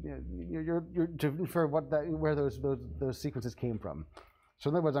 to infer where those sequences came from. So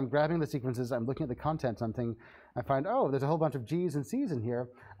in other words, I'm grabbing the sequences, I'm looking at the content, something, I find, oh, there's a whole bunch of G's and C's in here.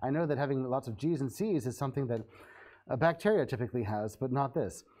 I know that having lots of G's and C's is something that a bacteria typically has, but not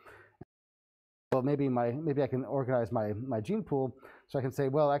this. Well, maybe I can organize my gene pool, so I can say,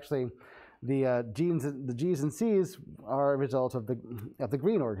 well, actually, the G's and C's are a result of the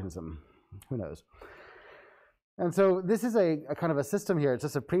green organism. Who knows? And so this is a kind of a system here. It's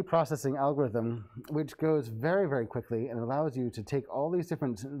just a pre-processing algorithm which goes very, very quickly and allows you to take all these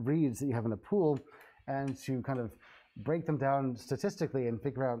different reads that you have in a pool and to kind of break them down statistically and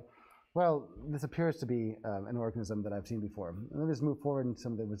figure out, well, this appears to be an organism that I've seen before. And let me just move forward in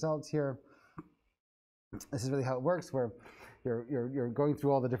some of the results here. This is really how it works, where you're going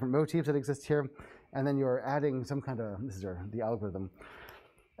through all the different motifs that exist here, and then you're adding some kind of, this is the algorithm.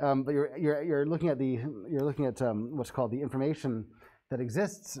 But you're looking at what's called the information that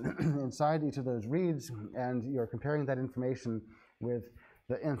exists inside each of those reads, and you're comparing that information with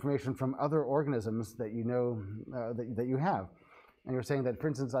the information from other organisms that you know that you have. And you're saying that, for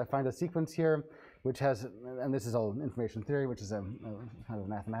instance, I find a sequence here which has, and this is all information theory, which is a kind of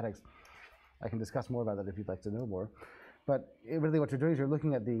mathematics. I can discuss more about that if you'd like to know more. But really what you're doing is you're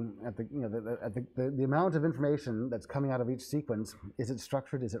looking at the amount of information that's coming out of each sequence. Is it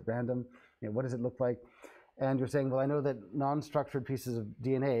structured? Is it random? What does it look like? And you're saying, well, I know that non-structured pieces of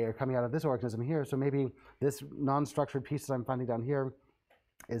DNA are coming out of this organism here, so maybe this non-structured piece that I'm finding down here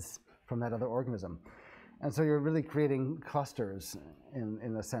is from that other organism. And so you're really creating clusters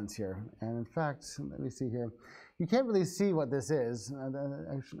in a sense here. And in fact, let me see here. You can't really see what this is.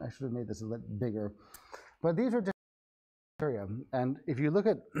 I should have made this a little bigger. But these are different criteria. And if you look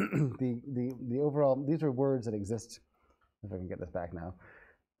at the overall, these are words that exist if I can get this back now.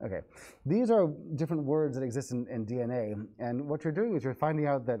 Okay, these are different words that exist in DNA, and what you're doing is you're finding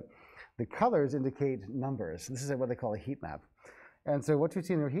out that the colors indicate numbers. This is what they call a heat map. And so what you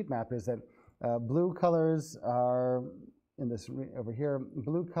see in your heat map is that blue colors are in this over here.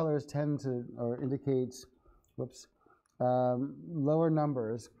 Blue colors tend to or indicate, lower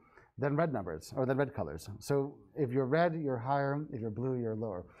numbers than red numbers or than red colors. So if you're red, you're higher. If you're blue, you're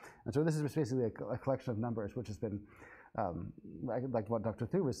lower. And so this is basically a collection of numbers, which has been like what Dr.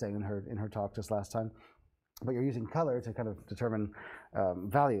 Thu was saying in her talk just last time. But you're using color to kind of determine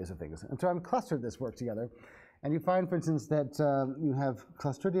values of things. And so I've clustered this work together. And you find, for instance, that you have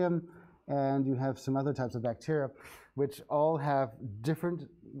Clostridium and you have some other types of bacteria, which all have different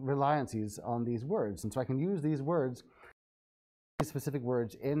reliances on these words. And so I can use these words, these specific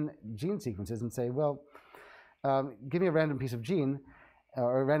words in gene sequences and say, well, give me a random piece of gene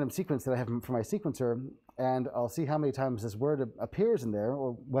or a random sequence that I have for my sequencer, and I'll see how many times this word appears in there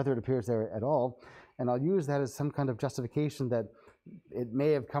or whether it appears there at all. And I'll use that as some kind of justification that it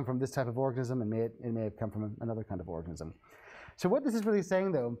may have come from this type of organism and it may have come from another kind of organism. So what this is really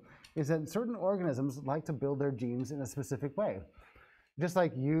saying, though, is that certain organisms like to build their genes in a specific way. Just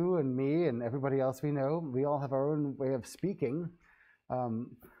like you and me and everybody else we know, we all have our own way of speaking.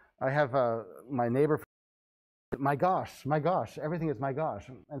 I have my neighbor, my gosh, everything is my gosh.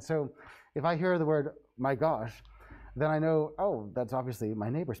 And so if I hear the word my gosh, then I know, oh, that's obviously my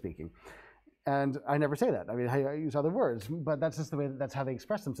neighbor speaking. And I never say that. I mean, I use other words, but that's just the way, that's how they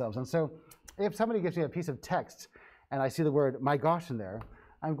express themselves. And so if somebody gives me a piece of text and I see the word my gosh in there,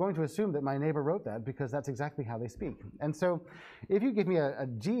 I'm going to assume that my neighbor wrote that because that's exactly how they speak. And so if you give me a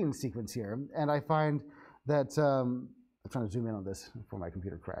gene sequence here and I find that, I'm trying to zoom in on this before my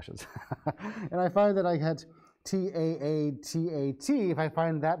computer crashes, and I find that I had TAATAT, if I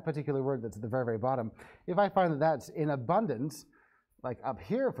find that particular word that's at the very, very bottom, if I find that that's in abundance, like up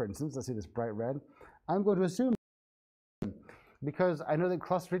here, for instance, let's see this bright red, I'm going to assume because I know that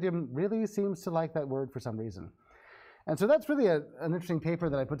Clostridium really seems to like that word for some reason. And so that's really an interesting paper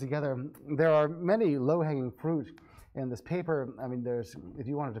that I put together. There are many low-hanging fruit in this paper. I mean, if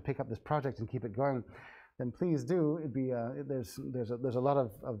you wanted to pick up this project and keep it going, then please do. It'd be there's a lot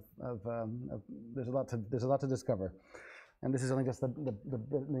to discover, and this is only just the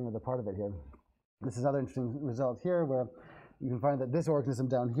beginning of the part of it here. This is another interesting result here where you can find that this organism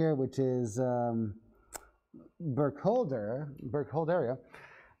down here, which is Burkholdera,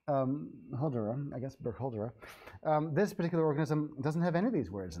 this particular organism doesn't have any of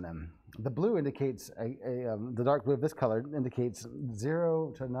these words in them. The blue indicates the dark blue of this color indicates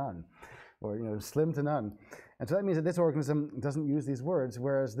 0 to none, or slim to none. And so that means that this organism doesn't use these words,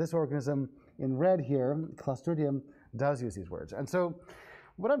 whereas this organism in red here, Clostridium, does use these words. And so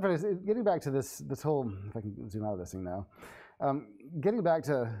what I'm trying to say, getting back to this whole, if I can zoom out of this thing now, getting back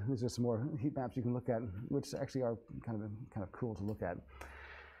to, these are some more heat maps you can look at, which actually are kind of cool to look at.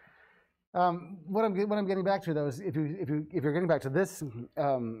 What I'm getting back to, though, is if you're getting back to this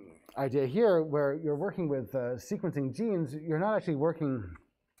idea here, where you're working with sequencing genes, you're not actually working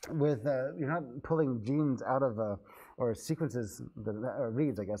with you're not pulling genes out of or sequences, or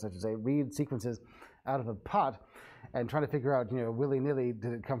reads, I guess I should say, read sequences out of a pot and trying to figure out, willy-nilly,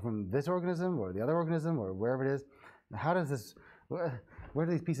 did it come from this organism or the other organism or wherever it is? How does this? Where do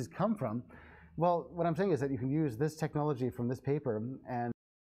these pieces come from? Well, what I'm saying is that you can use this technology from this paper and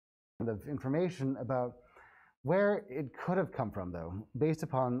the information about where it could have come from, though, based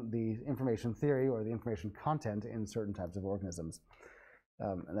upon the information theory or the information content in certain types of organisms.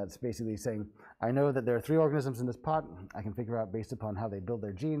 And that's basically saying, I know that there are 3 organisms in this pot. I can figure out, based upon how they build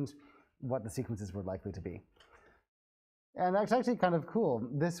their genes, what the sequences were likely to be. And that's actually kind of cool.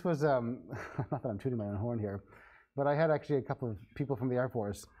 This was, not that I'm tooting my own horn here, but I had actually a couple of people from the Air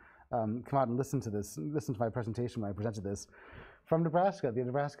Force come out and listen to my presentation when I presented this, from Nebraska, the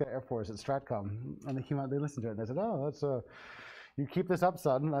Nebraska Air Force at Stratcom. And they came out, they listened to it, and they said, oh, that's you keep this up,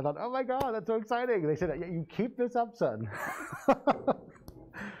 son. And I thought, oh my God, that's so exciting. They said, yeah, you keep this up, son.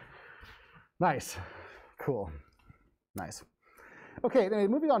 Nice, cool, nice. Okay, anyway,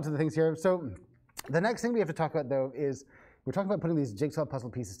 moving on to the things here. So the next thing we have to talk about, though, is we're talking about putting these jigsaw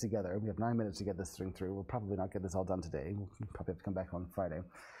puzzle pieces together. We have 9 minutes to get this thing through. We'll probably not get this all done today. We'll probably have to come back on Friday.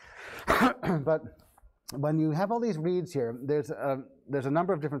 But when you have all these reads here, there's a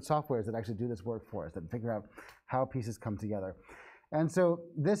number of different softwares that actually do this work for us, that figure out how pieces come together. And so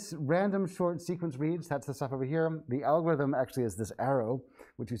this random short sequence reads, that's the stuff over here. The algorithm actually is this arrow,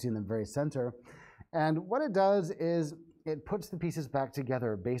 which you see in the very center. And what it does is it puts the pieces back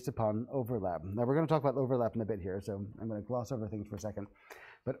together based upon overlap. Now we're going to talk about overlap in a bit here, so I'm going to gloss over things for a second.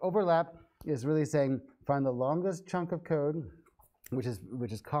 But overlap is really saying find the longest chunk of code, which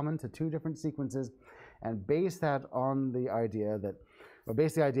is common to two different sequences, and base that on the idea that, or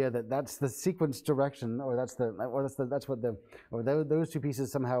base the idea that that's the sequence direction, or that's what those two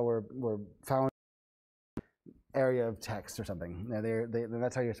pieces somehow were found area of text or something.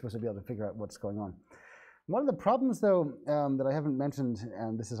 That's how you're supposed to be able to figure out what's going on. One of the problems, though, that I haven't mentioned,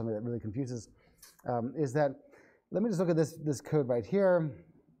 and this is something that really confuses, is that, let me just look at this code right here.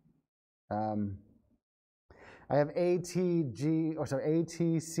 I have ATCGGA.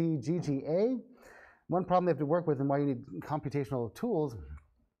 One problem they have to work with and why you need computational tools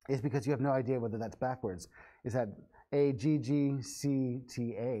is because you have no idea whether that's backwards. Is that AGGCTA?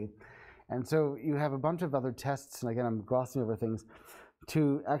 And so you have a bunch of other tests, and again, I'm glossing over things,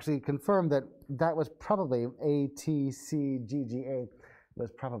 to actually confirm that that was probably ATCGGA was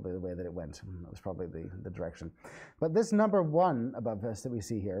probably the way that it went. That was probably the direction. But this number 1 above this that we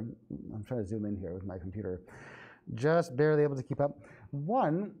see here, I'm trying to zoom in here with my computer, just barely able to keep up.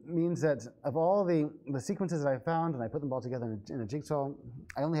 1 means that of all the sequences that I found, and I put them all together in a jigsaw,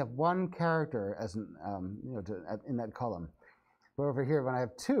 I only have 1 character as an, in that column. But over here, when I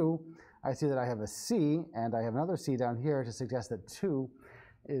have 2, I see that I have a C, and I have another C down here to suggest that 2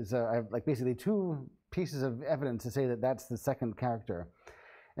 is, I have like basically 2 pieces of evidence to say that that's the second character.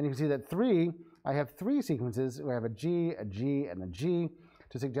 And you can see that 3, I have 3 sequences where I have a G, and a G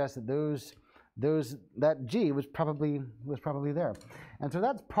to suggest that that G was probably there. And so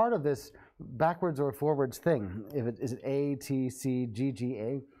that's part of this backwards or forwards thing. Is it A, T, C, G, G,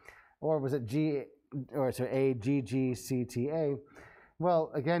 A, or was it G, or so A, G, G, C, T, A?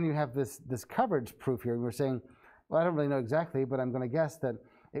 Well, again, you have this coverage proof here. We're saying, well, I don't really know exactly, but I'm going to guess that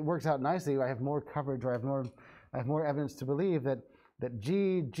it works out nicely. I have more coverage, or I have more evidence to believe that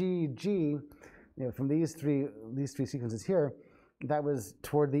G, G, G, from these three sequences here, that was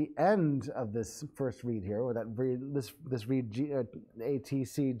toward the end of this first read here, or this read G, A, T,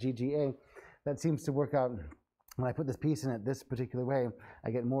 C, G, G, A. That seems to work out. When I put this piece in it this particular way, I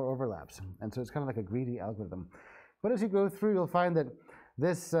get more overlaps. And so it's kind of like a greedy algorithm. But as you go through, you'll find that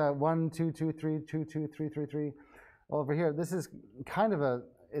this 1, 2, 2, 3, 2, 2, 3, 3, 3, over here, this is kind of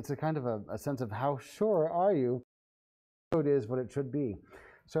a sense of how sure are you code is what it should be.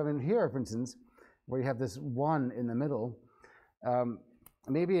 So in here, for instance, where you have this 1 in the middle,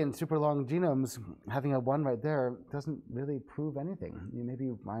 maybe in super long genomes, having a 1 right there doesn't really prove anything. Maybe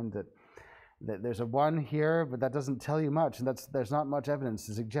you find that there's a 1 here, but that doesn't tell you much, and there's not much evidence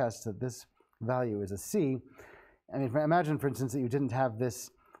to suggest that this value is a C. I mean, imagine, for instance, that you didn't have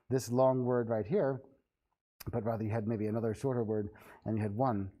this long word right here, but rather you had maybe another shorter word, and you had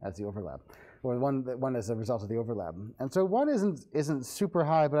 1 as the overlap, or 1 as a result of the overlap. And so 1 isn't super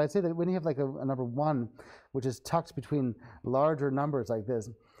high, but I'd say that when you have like a number 1, which is tucked between larger numbers like this,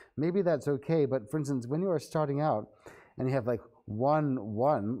 maybe that's okay. But for instance, when you are starting out and you have like 1,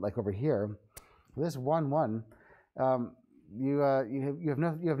 1, like over here, this 1, 1, you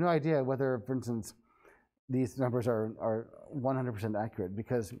have no idea whether, for instance, these numbers are 100% accurate,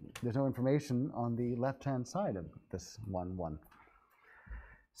 because there's no information on the left-hand side of this 1, 1.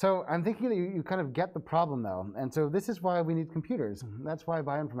 So I'm thinking that you kind of get the problem now. And so this is why we need computers. That's why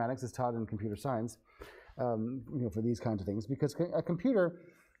bioinformatics is taught in computer science, for these kinds of things, because a computer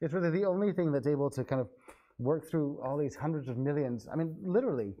is really the only thing that's able to kind of work through all these hundreds of millions, I mean,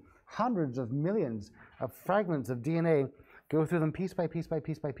 literally hundreds of millions of fragments of DNA, go through them piece by piece by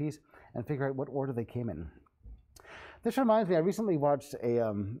piece by piece, and figure out what order they came in. This reminds me, I recently watched if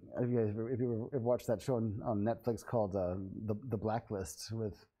you ever watched that show on Netflix called The Blacklist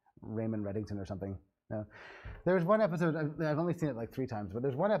with Raymond Reddington or something. No. There was one episode, I've only seen it like 3 times, but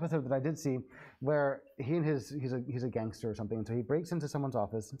there's one episode that I did see where he's a gangster or something, and so he breaks into someone's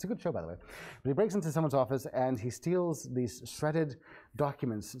office. It's a good show, by the way. But he breaks into someone's office and he steals these shredded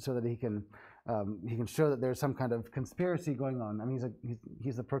documents so that he can show that there's some kind of conspiracy going on. I mean,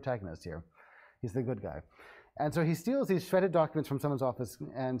 he's the protagonist here. He's the good guy. And so he steals these shredded documents from someone's office,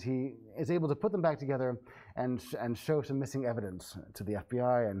 and he is able to put them back together and show some missing evidence to the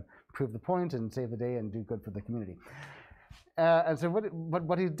FBI and prove the point and save the day and do good for the community. And so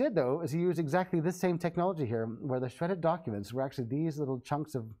what he did, though, is he used exactly this same technology here, where the shredded documents were actually these little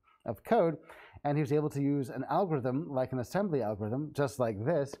chunks of code, and he was able to use an algorithm, like an assembly algorithm, just like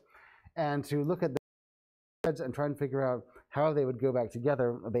this, and to look at the threads and try and figure out how they would go back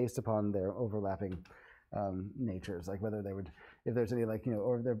together based upon their overlapping natures, like whether they would, if there's any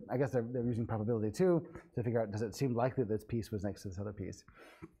or I guess they're using probability too to figure out, does it seem likely this piece was next to this other piece.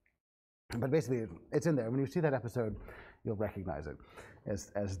 But basically, it's in there. When you see that episode, you'll recognize it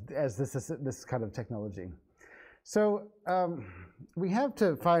as this kind of technology. So we have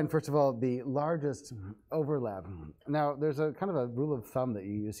to find, first of all, the largest overlap. Now, there's a kind of a rule of thumb that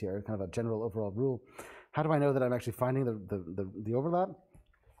you use here, kind of a general overall rule. How do I know that I'm actually finding the overlap?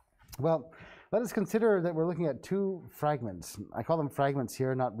 Well, let us consider that we're looking at two fragments. I call them fragments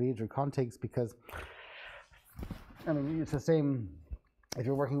here, not reads or contigs, because I mean it's the same if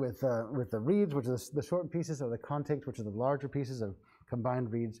you're working with the reads, which is the short pieces, or the contigs, which are the larger pieces of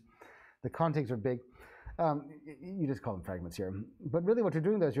combined reads. The contigs are big. You just call them fragments here. But really what you're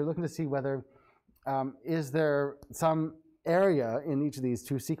doing, though, is you're looking to see whether is there some area in each of these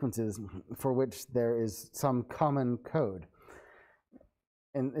two sequences for which there is some common code.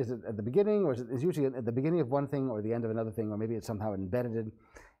 And is it at the beginning, or is it usually at the beginning of one thing or the end of another thing, or maybe it's somehow embedded.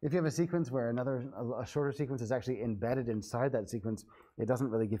 If you have a sequence where a shorter sequence is actually embedded inside that sequence, it doesn't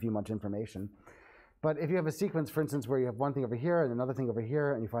really give you much information. But if you have a sequence, for instance, where you have one thing over here and another thing over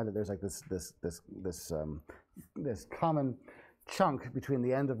here, and you find that there's like this common chunk between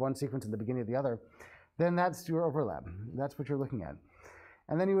the end of one sequence and the beginning of the other, then that's your overlap. That's what you're looking at.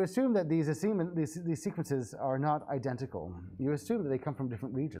 And then you assume that these sequences are not identical. You assume that they come from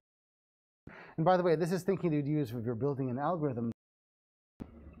different regions. And by the way, this is thinking you'd use if you're building an algorithm.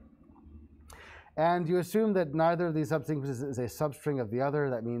 And you assume that neither of these subsequences is a substring of the other.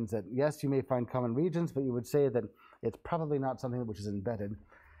 That means that, yes, you may find common regions, but you would say that it's probably not something which is embedded.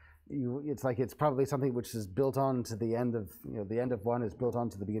 It's probably something which is built on to the end of, the end of one is built on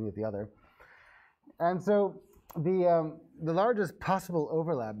to the beginning of the other. And so the largest possible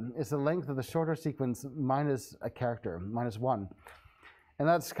overlap is the length of the shorter sequence minus a character, minus 1. And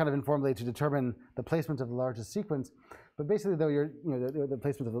that's kind of informally to determine the placement of the largest sequence. But basically, though, the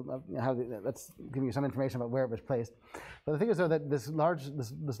placement of that's giving you some information about where it was placed. But the thing is, though, that this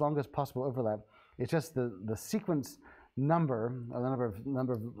longest possible overlap is just the sequence number, or the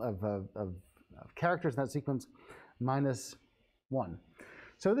number of characters in that sequence minus 1.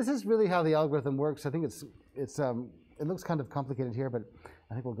 So this is really how the algorithm works. I think it looks kind of complicated here, but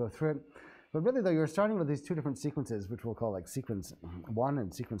I think we'll go through it. But really, though, you're starting with these two different sequences, which we'll call like sequence 1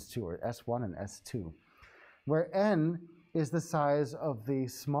 and sequence 2, or S1 and S2, where n is the size of the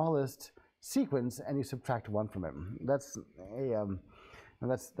smallest sequence, and you subtract 1 from it. That's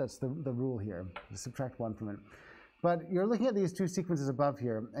the rule here. You subtract 1 from it. But you're looking at these two sequences above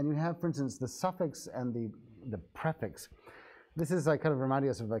here, and you have, for instance, the suffix and the prefix. This is like kind of reminding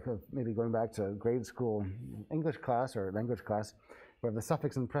us of maybe going back to grade school English class or language class, where the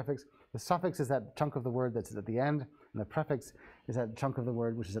suffix and prefix. The suffix is that chunk of the word that's at the end, and the prefix is that chunk of the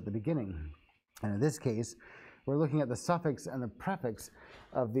word which is at the beginning. And in this case, we're looking at the suffix and the prefix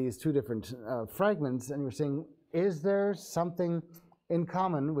of these two different fragments, and we're saying, is there something in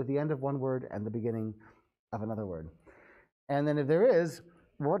common with the end of one word and the beginning of another word? And then if there is,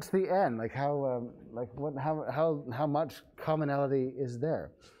 what's the n? How much commonality is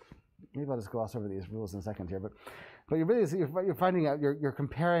there? Maybe I'll just gloss over these rules in a second here, but you're finding out, you're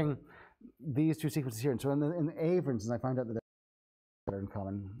comparing these two sequences here. And so in A, for instance, I find out that they're in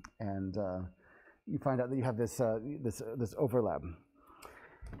common, and you find out that you have this overlap.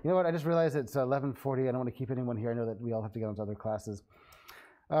 You know what? I just realized it's 11:40. I don't want to keep anyone here. I know that we all have to get on to other classes.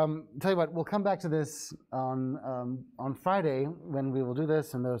 Tell you what, we'll come back to this on Friday when we will do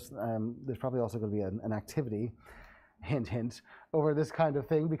this, and there's probably also going to be an activity, hint, hint, over this kind of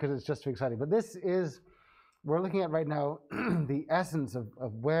thing, because it's just too exciting. But this is, we're looking at right now the essence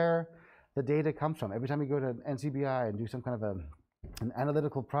of where the data comes from. Every time you go to NCBI and do some kind of an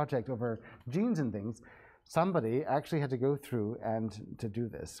analytical project over genes and things, somebody actually had to go through and to do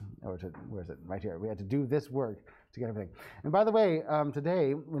this, or where is it? Right here. We had to do this work to get everything. And by the way,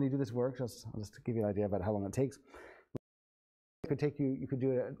 today, when you do this work, I'll just give you an idea about how long it takes. You could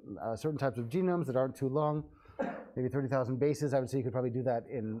do certain types of genomes that aren't too long, maybe 30,000 bases. I would say you could probably do that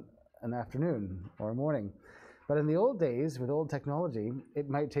in an afternoon or a morning. But in the old days, with old technology, it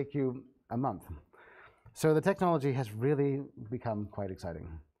might take you a month. So the technology has really become quite exciting.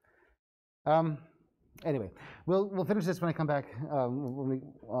 Anyway, we'll finish this when I come back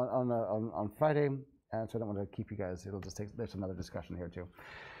on Friday. And so I don't want to keep you guys. It'll just take, there's another discussion here too.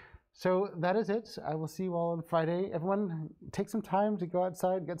 So that is it. I will see you all on Friday. Everyone, take some time to go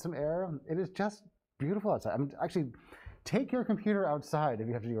outside, get some air. It is just beautiful outside. I mean, actually, take your computer outside if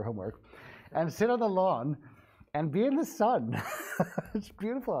you have to do your homework, and sit on the lawn and be in the sun. It's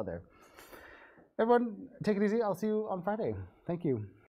beautiful out there. Everyone, take it easy. I'll see you on Friday. Thank you.